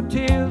time for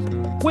tears.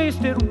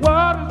 Wasted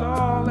water's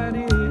all that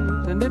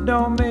is, and it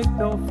don't make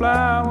no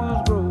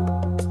flowers grow.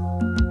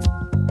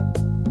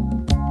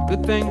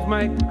 Good things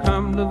might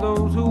come to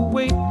those who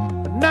wait,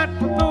 but not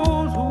for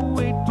those who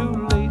wait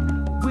too late.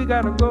 We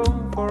gotta go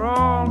for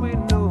all we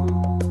know.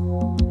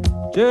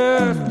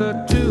 Just the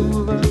two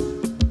of us.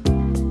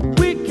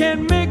 We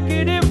can make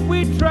it if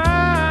we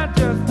try.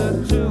 Just the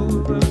two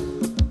of us.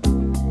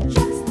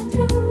 Just the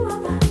two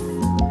of us.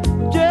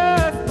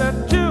 Just the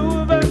two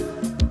of us.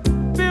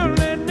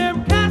 Building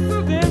them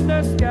castles in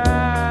the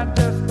sky.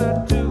 Just the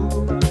two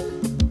of us.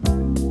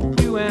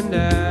 You and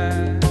I.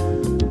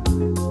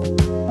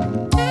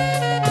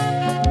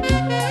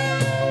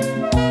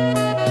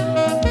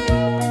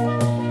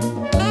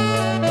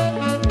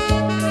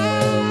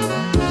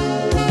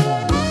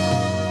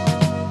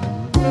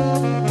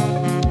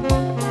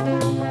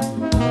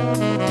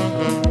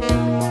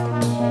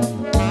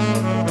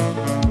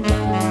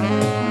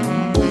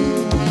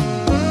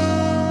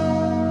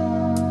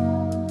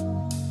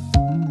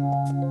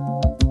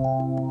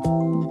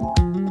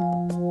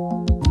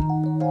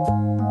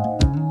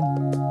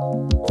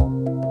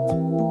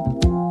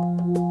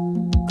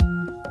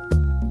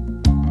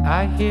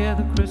 I hear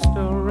the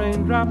crystal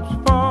raindrops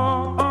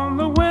fall on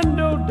the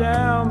window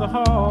down the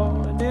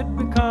hall, and it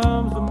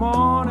becomes the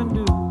morning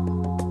dew.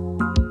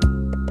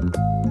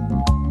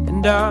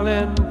 And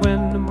darling,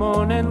 when the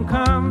morning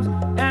comes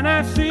and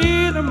I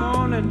see the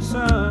morning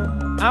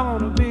sun, I want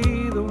to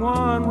be the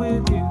one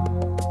with you.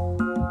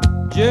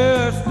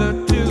 Just the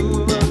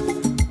two of us.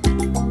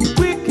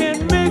 We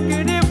can make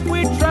it if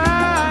we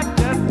try.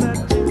 Just the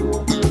two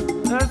of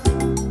us.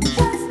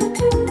 Just the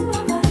two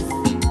of us.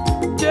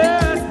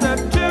 Just the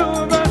two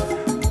of us.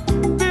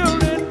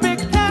 Building big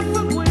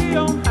castles way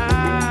on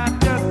high.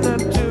 Just the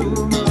two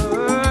of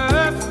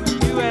us.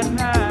 You and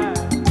I.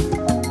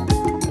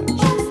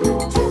 Just the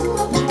two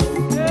of us.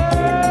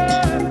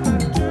 Just the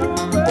two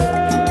of us.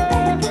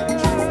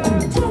 Just the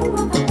two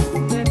of us.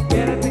 Let's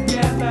get it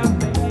together,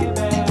 baby.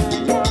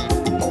 Just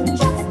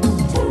the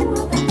two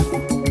of us.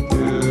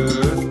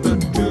 Just the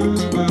two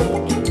of us.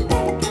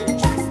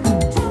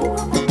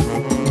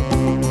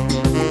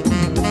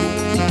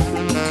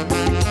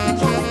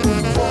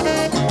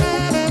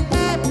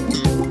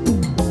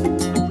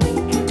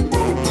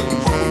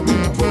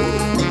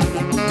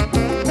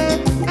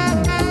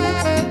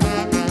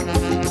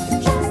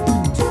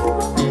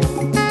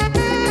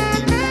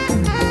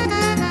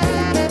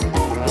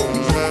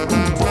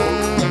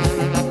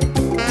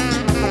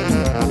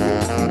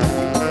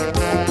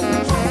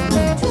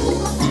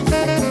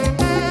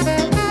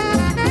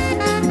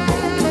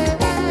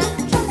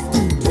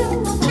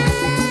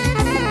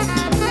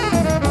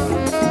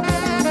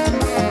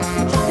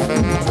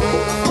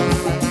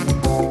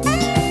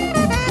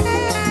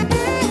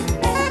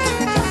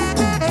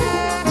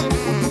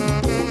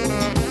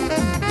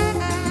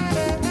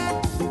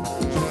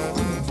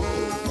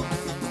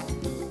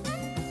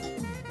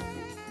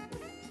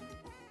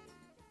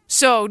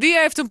 Zo, die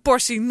heeft een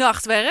portie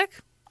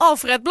nachtwerk.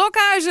 Alfred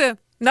Blokhuizen,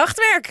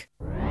 nachtwerk.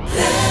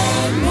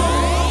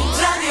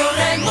 Radio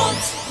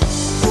Rijnmond.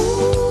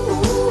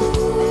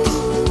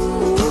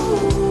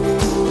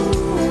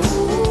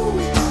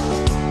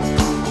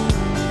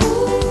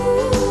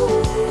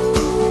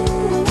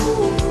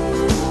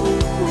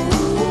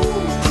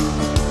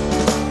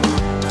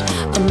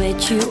 I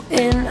met you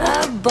in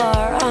a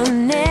bar. I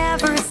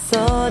never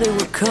thought it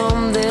would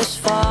come this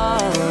far.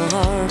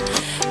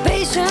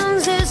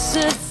 Patience is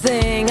a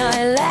thing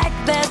I lack,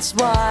 that's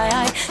why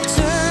I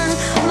turn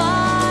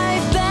my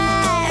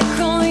back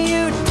on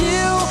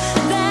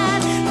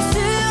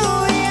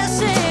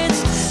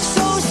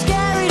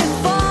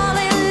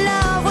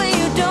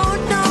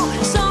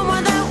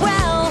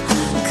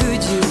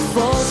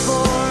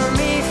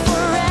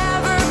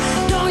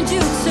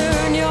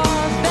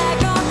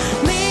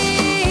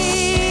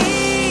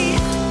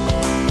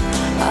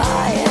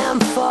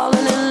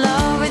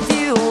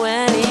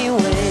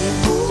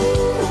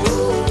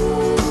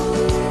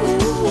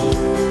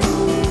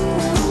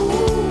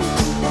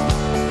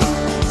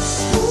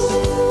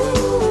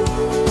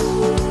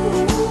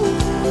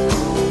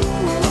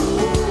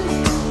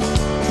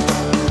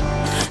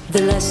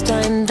The last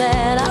time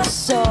that I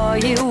saw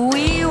you,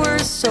 we were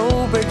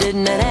sober,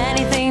 didn't have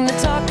anything to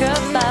talk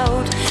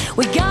about.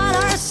 We got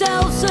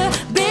ourselves a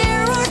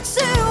beer or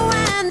two,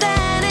 and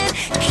then it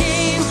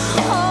came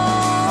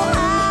all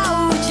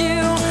out.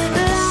 You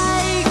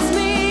liked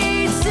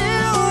me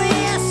too,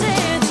 yes,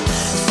 it's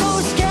so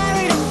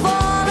scary to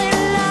fall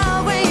in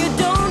love when you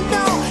don't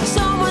know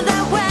someone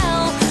that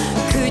well.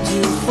 Could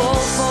you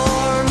fall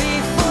for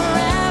me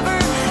forever?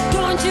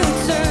 Don't you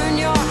turn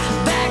your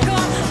back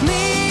on me.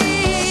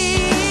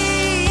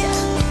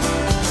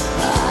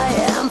 I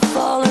am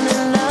falling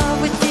in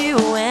love with you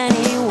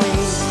anyway.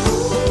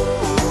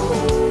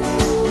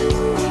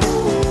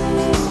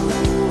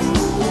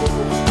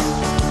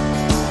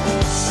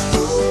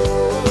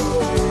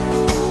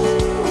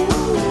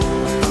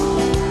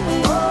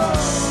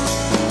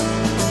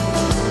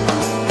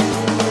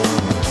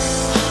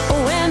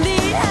 When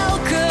the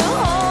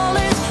alcohol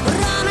is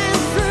running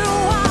through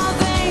our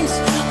veins,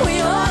 we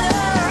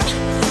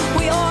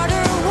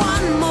order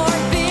one more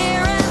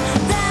beer, and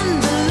then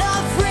the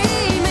love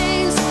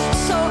remains.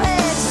 So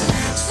it's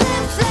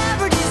slim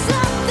celebrities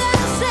up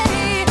there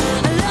say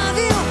I love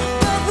you,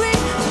 but we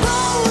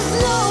both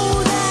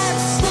know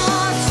that's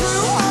not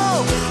true. Oh,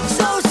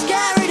 so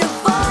scary to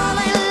fall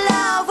in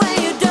love when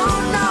you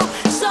don't know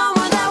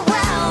someone that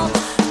well.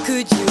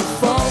 Could you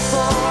fall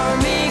for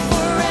me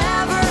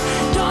forever?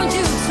 Don't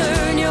you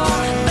turn your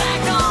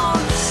back on.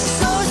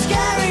 So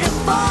scary to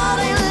fall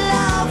in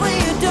love when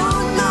you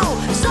don't know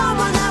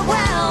someone that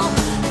well.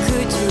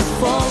 Could you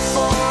fall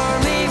for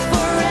me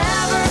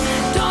forever?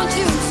 Don't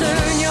you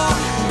turn your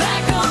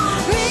back on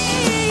me.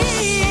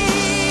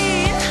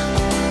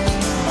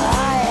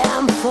 I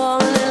am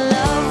falling in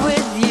love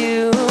with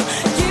you.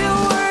 You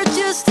were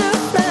just a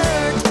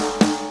flirt.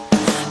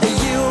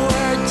 You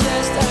were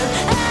just an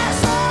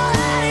asshole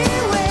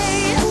anyway.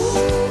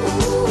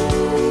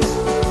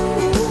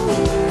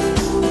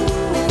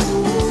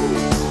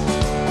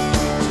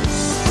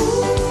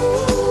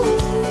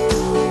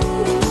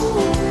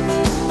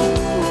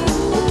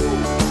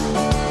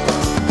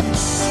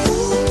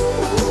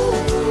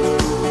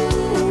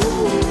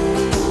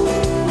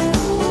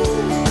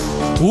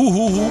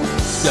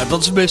 Ja,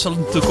 dat is meestal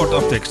een tekort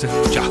aan teksten.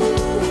 Tja,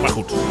 maar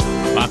goed.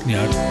 Maakt niet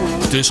uit.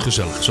 Het is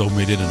gezellig, zo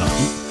midden in de nacht.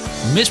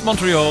 Miss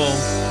Montreal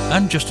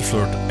en Just a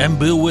Flirt. En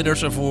Bill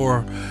Withers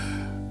ervoor.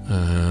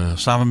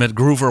 Samen met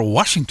Grover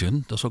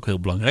Washington. Dat is ook heel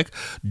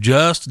belangrijk.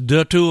 Just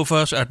the Two of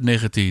Us uit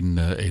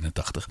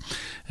 1981.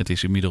 Het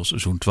is inmiddels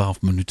zo'n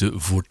 12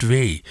 minuten voor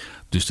 2.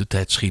 Dus de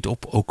tijd schiet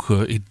op, ook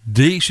in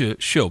deze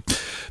show.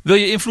 Wil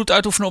je invloed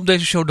uitoefenen op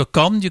deze show? Dat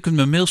kan. Je kunt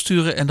me een mail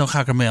sturen en dan ga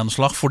ik ermee aan de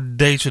slag. Voor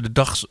deze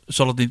dag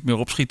zal het niet meer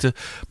opschieten.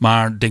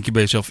 Maar denk je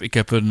bij jezelf, ik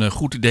heb een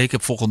goed idee. Ik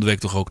heb volgende week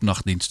toch ook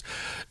nachtdienst.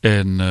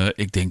 En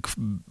ik denk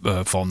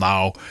van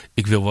nou,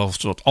 ik wil wel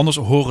wat anders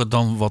horen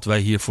dan wat wij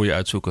hier voor je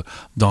uitzoeken.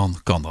 Dan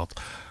kan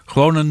dat.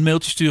 Gewoon een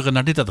mailtje sturen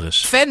naar dit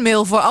adres.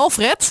 Fanmail voor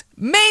Alfred?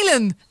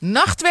 Mailen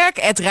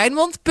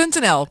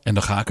nachtwerk@rijnmond.nl. En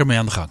dan ga ik ermee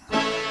aan de gang.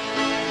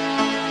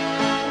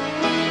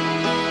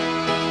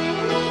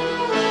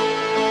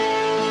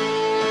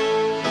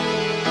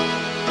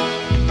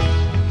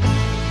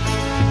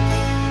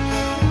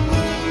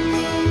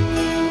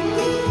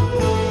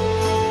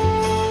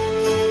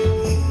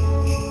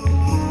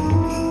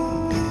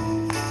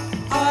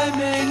 I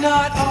may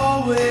not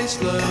always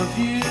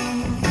love you,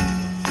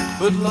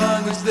 but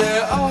long as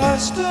there are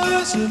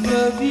stars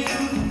above you,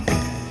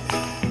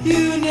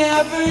 you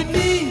never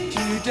need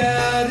to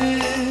doubt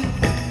it.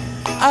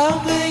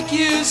 I'll make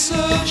you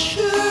so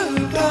sure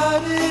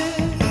about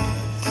it.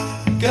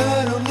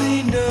 God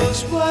only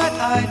knows what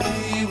I'd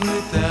be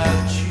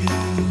without you.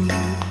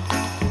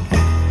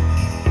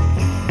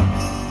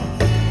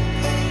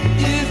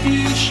 If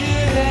you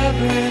should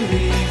ever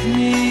leave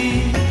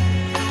me,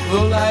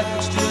 well, life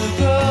would still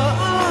go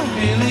on,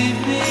 believe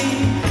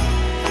me.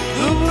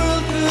 The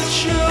world could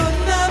show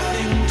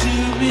nothing to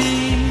me,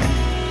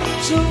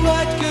 so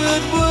what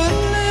good would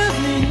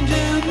living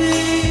do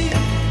me?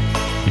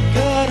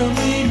 God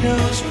only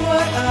knows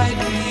what I'd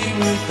be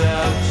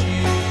without you.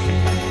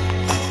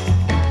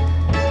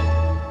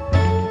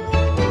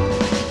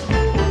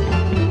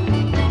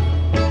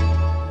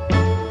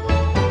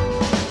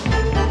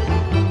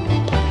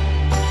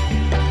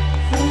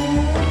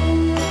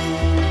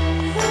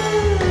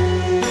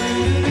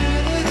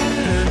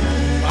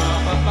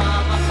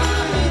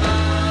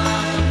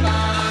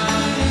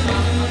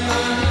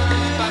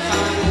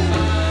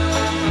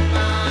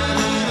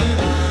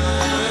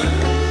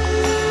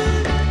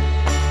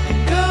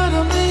 God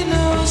only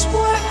knows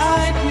what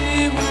I'd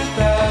be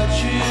without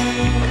you.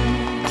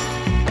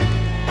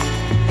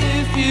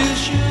 If you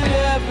should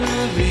ever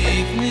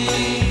leave me,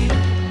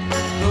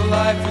 the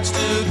life would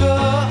still go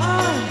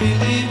on,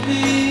 believe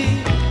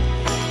me.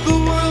 The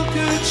world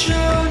could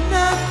show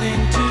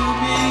nothing to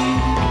me,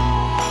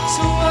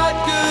 so what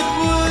good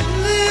would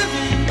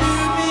living do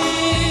me?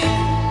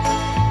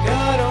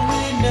 God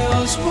only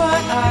knows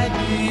what I'd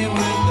be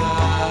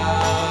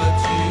without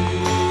you.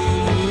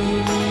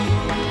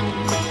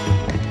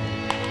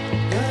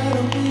 God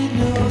only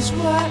knows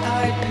what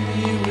I'd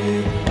be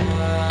without you.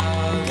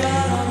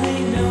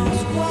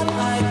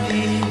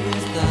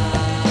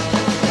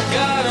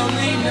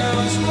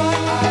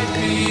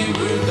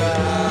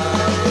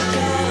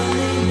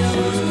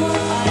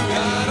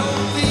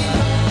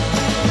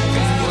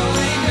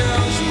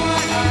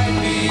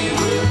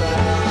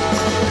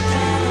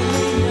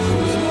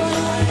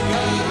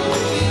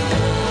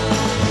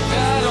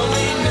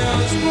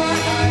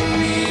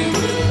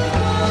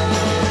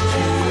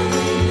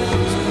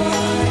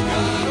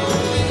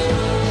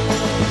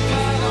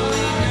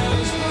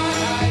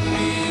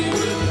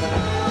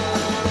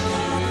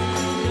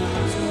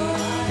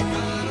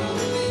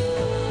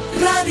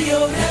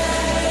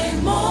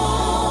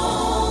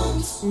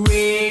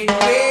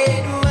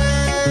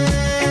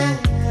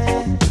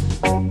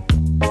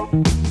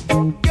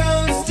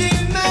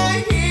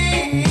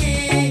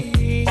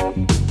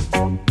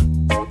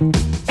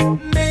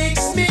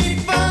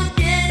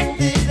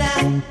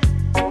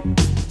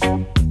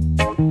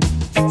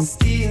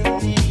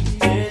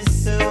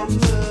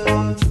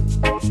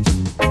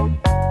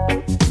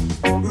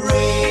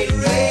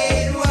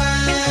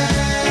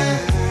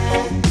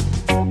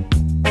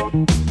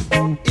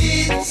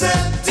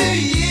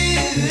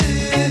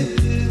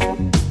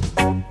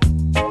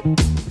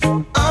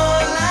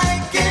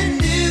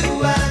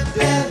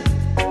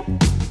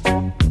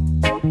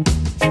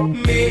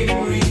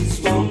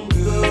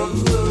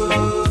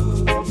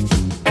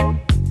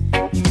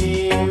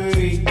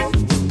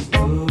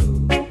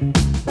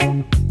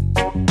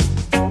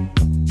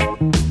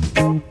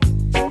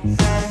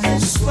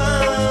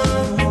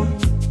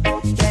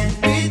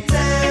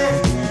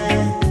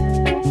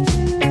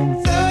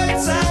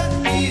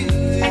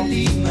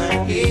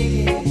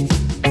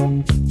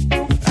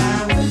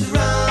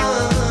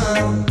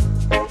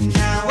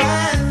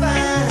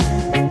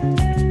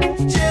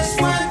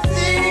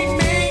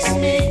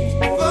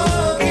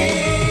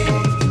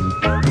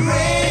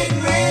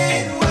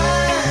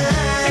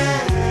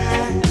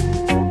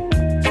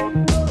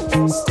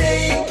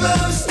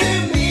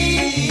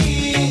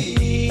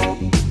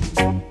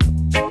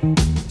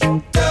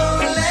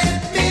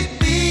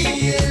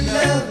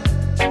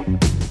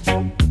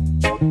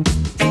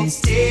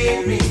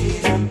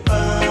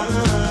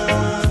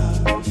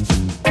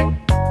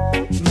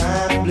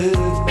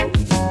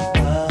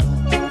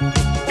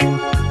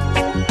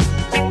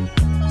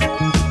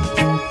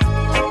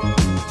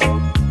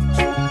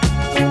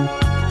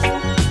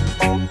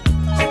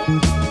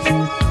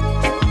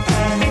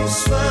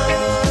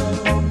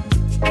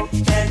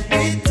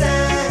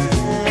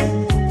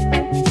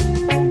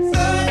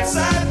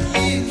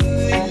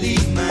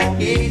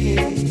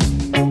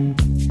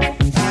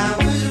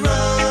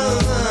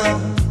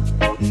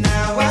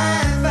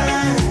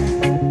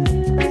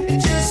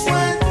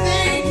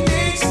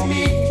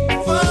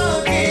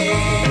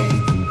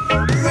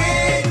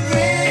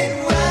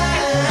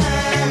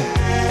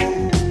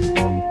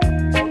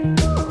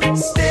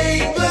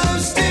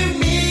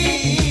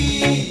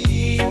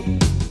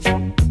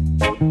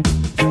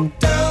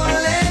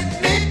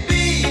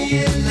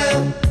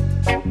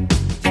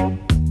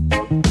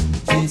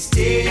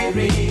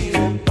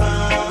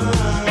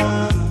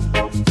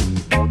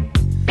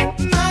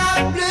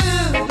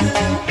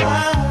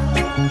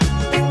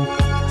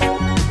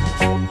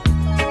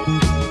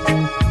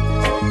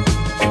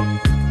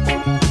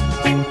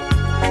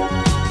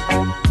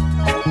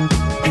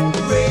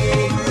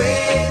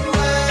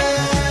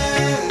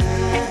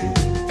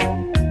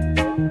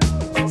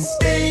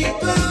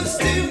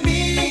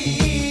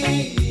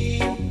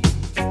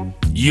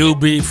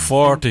 be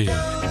 40.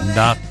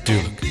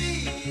 Natuurlijk.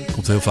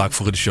 Komt heel vaak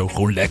voor in de show.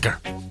 Gewoon lekker.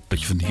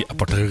 Beetje van die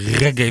aparte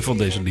reggae van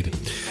deze lieden.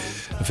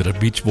 En verder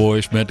Beach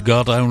Boys met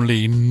God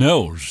Only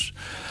Knows.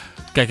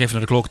 Kijk even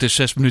naar de klok. Het is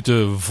 6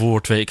 minuten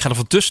voor 2. Ik ga er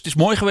van tussen. Het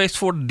is mooi geweest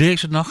voor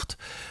deze nacht.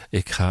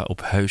 Ik ga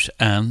op huis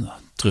aan.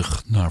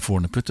 Terug naar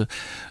Voorne-Putten.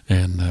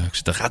 En ik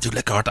zit, daar gaat u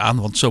lekker hard aan.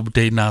 Want zo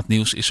meteen na het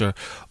nieuws is er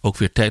ook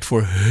weer tijd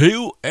voor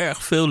heel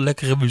erg veel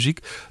lekkere muziek.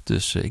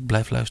 Dus ik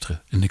blijf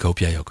luisteren. En ik hoop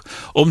jij ook.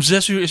 Om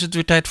 6 uur is het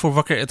weer tijd voor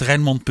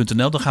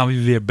wakker@rijnmond.nl. Dan gaan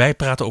we weer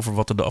bijpraten over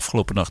wat er de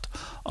afgelopen nacht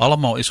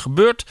allemaal is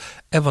gebeurd.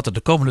 En wat er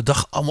de komende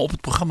dag allemaal op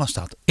het programma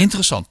staat.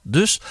 Interessant.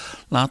 Dus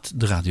laat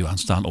de radio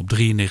aanstaan op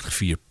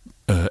 93.4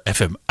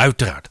 FM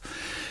uiteraard.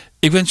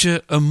 Ik wens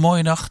je een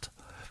mooie nacht.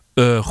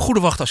 Goede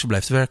wacht als je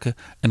blijft werken.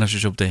 En als je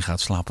zo meteen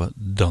gaat slapen,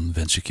 dan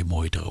wens ik je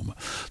mooie dromen.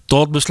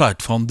 Tot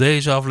besluit van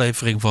deze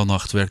aflevering van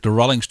Nachtwerk. De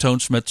Rolling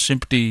Stones met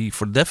Sympathy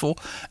for the Devil.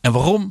 En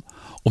waarom?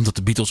 Omdat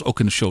de Beatles ook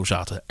in de show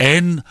zaten.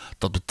 En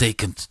dat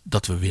betekent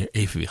dat we weer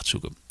evenwicht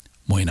zoeken.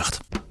 Mooie nacht.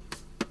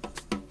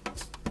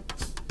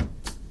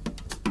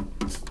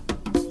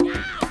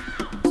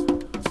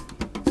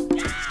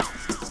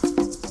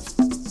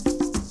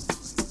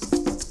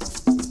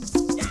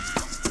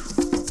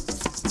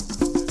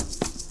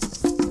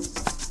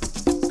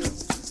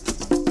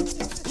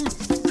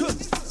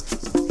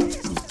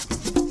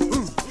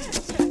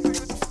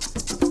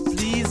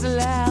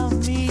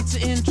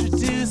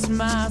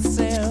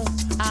 Myself,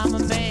 I'm a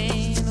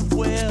man of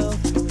wealth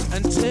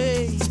and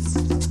taste.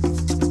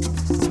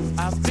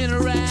 I've been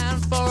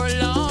around for a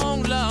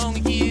long, long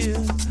year.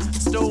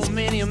 Stole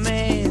many a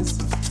man's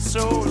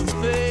soul of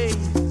faith.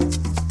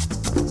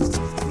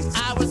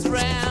 I was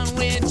around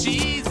when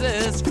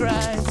Jesus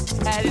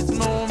Christ had his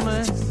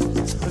moment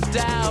of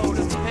doubt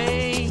and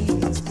pain.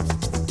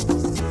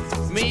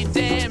 Made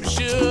damn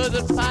sure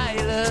the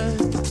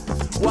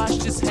pilot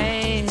washed his hands.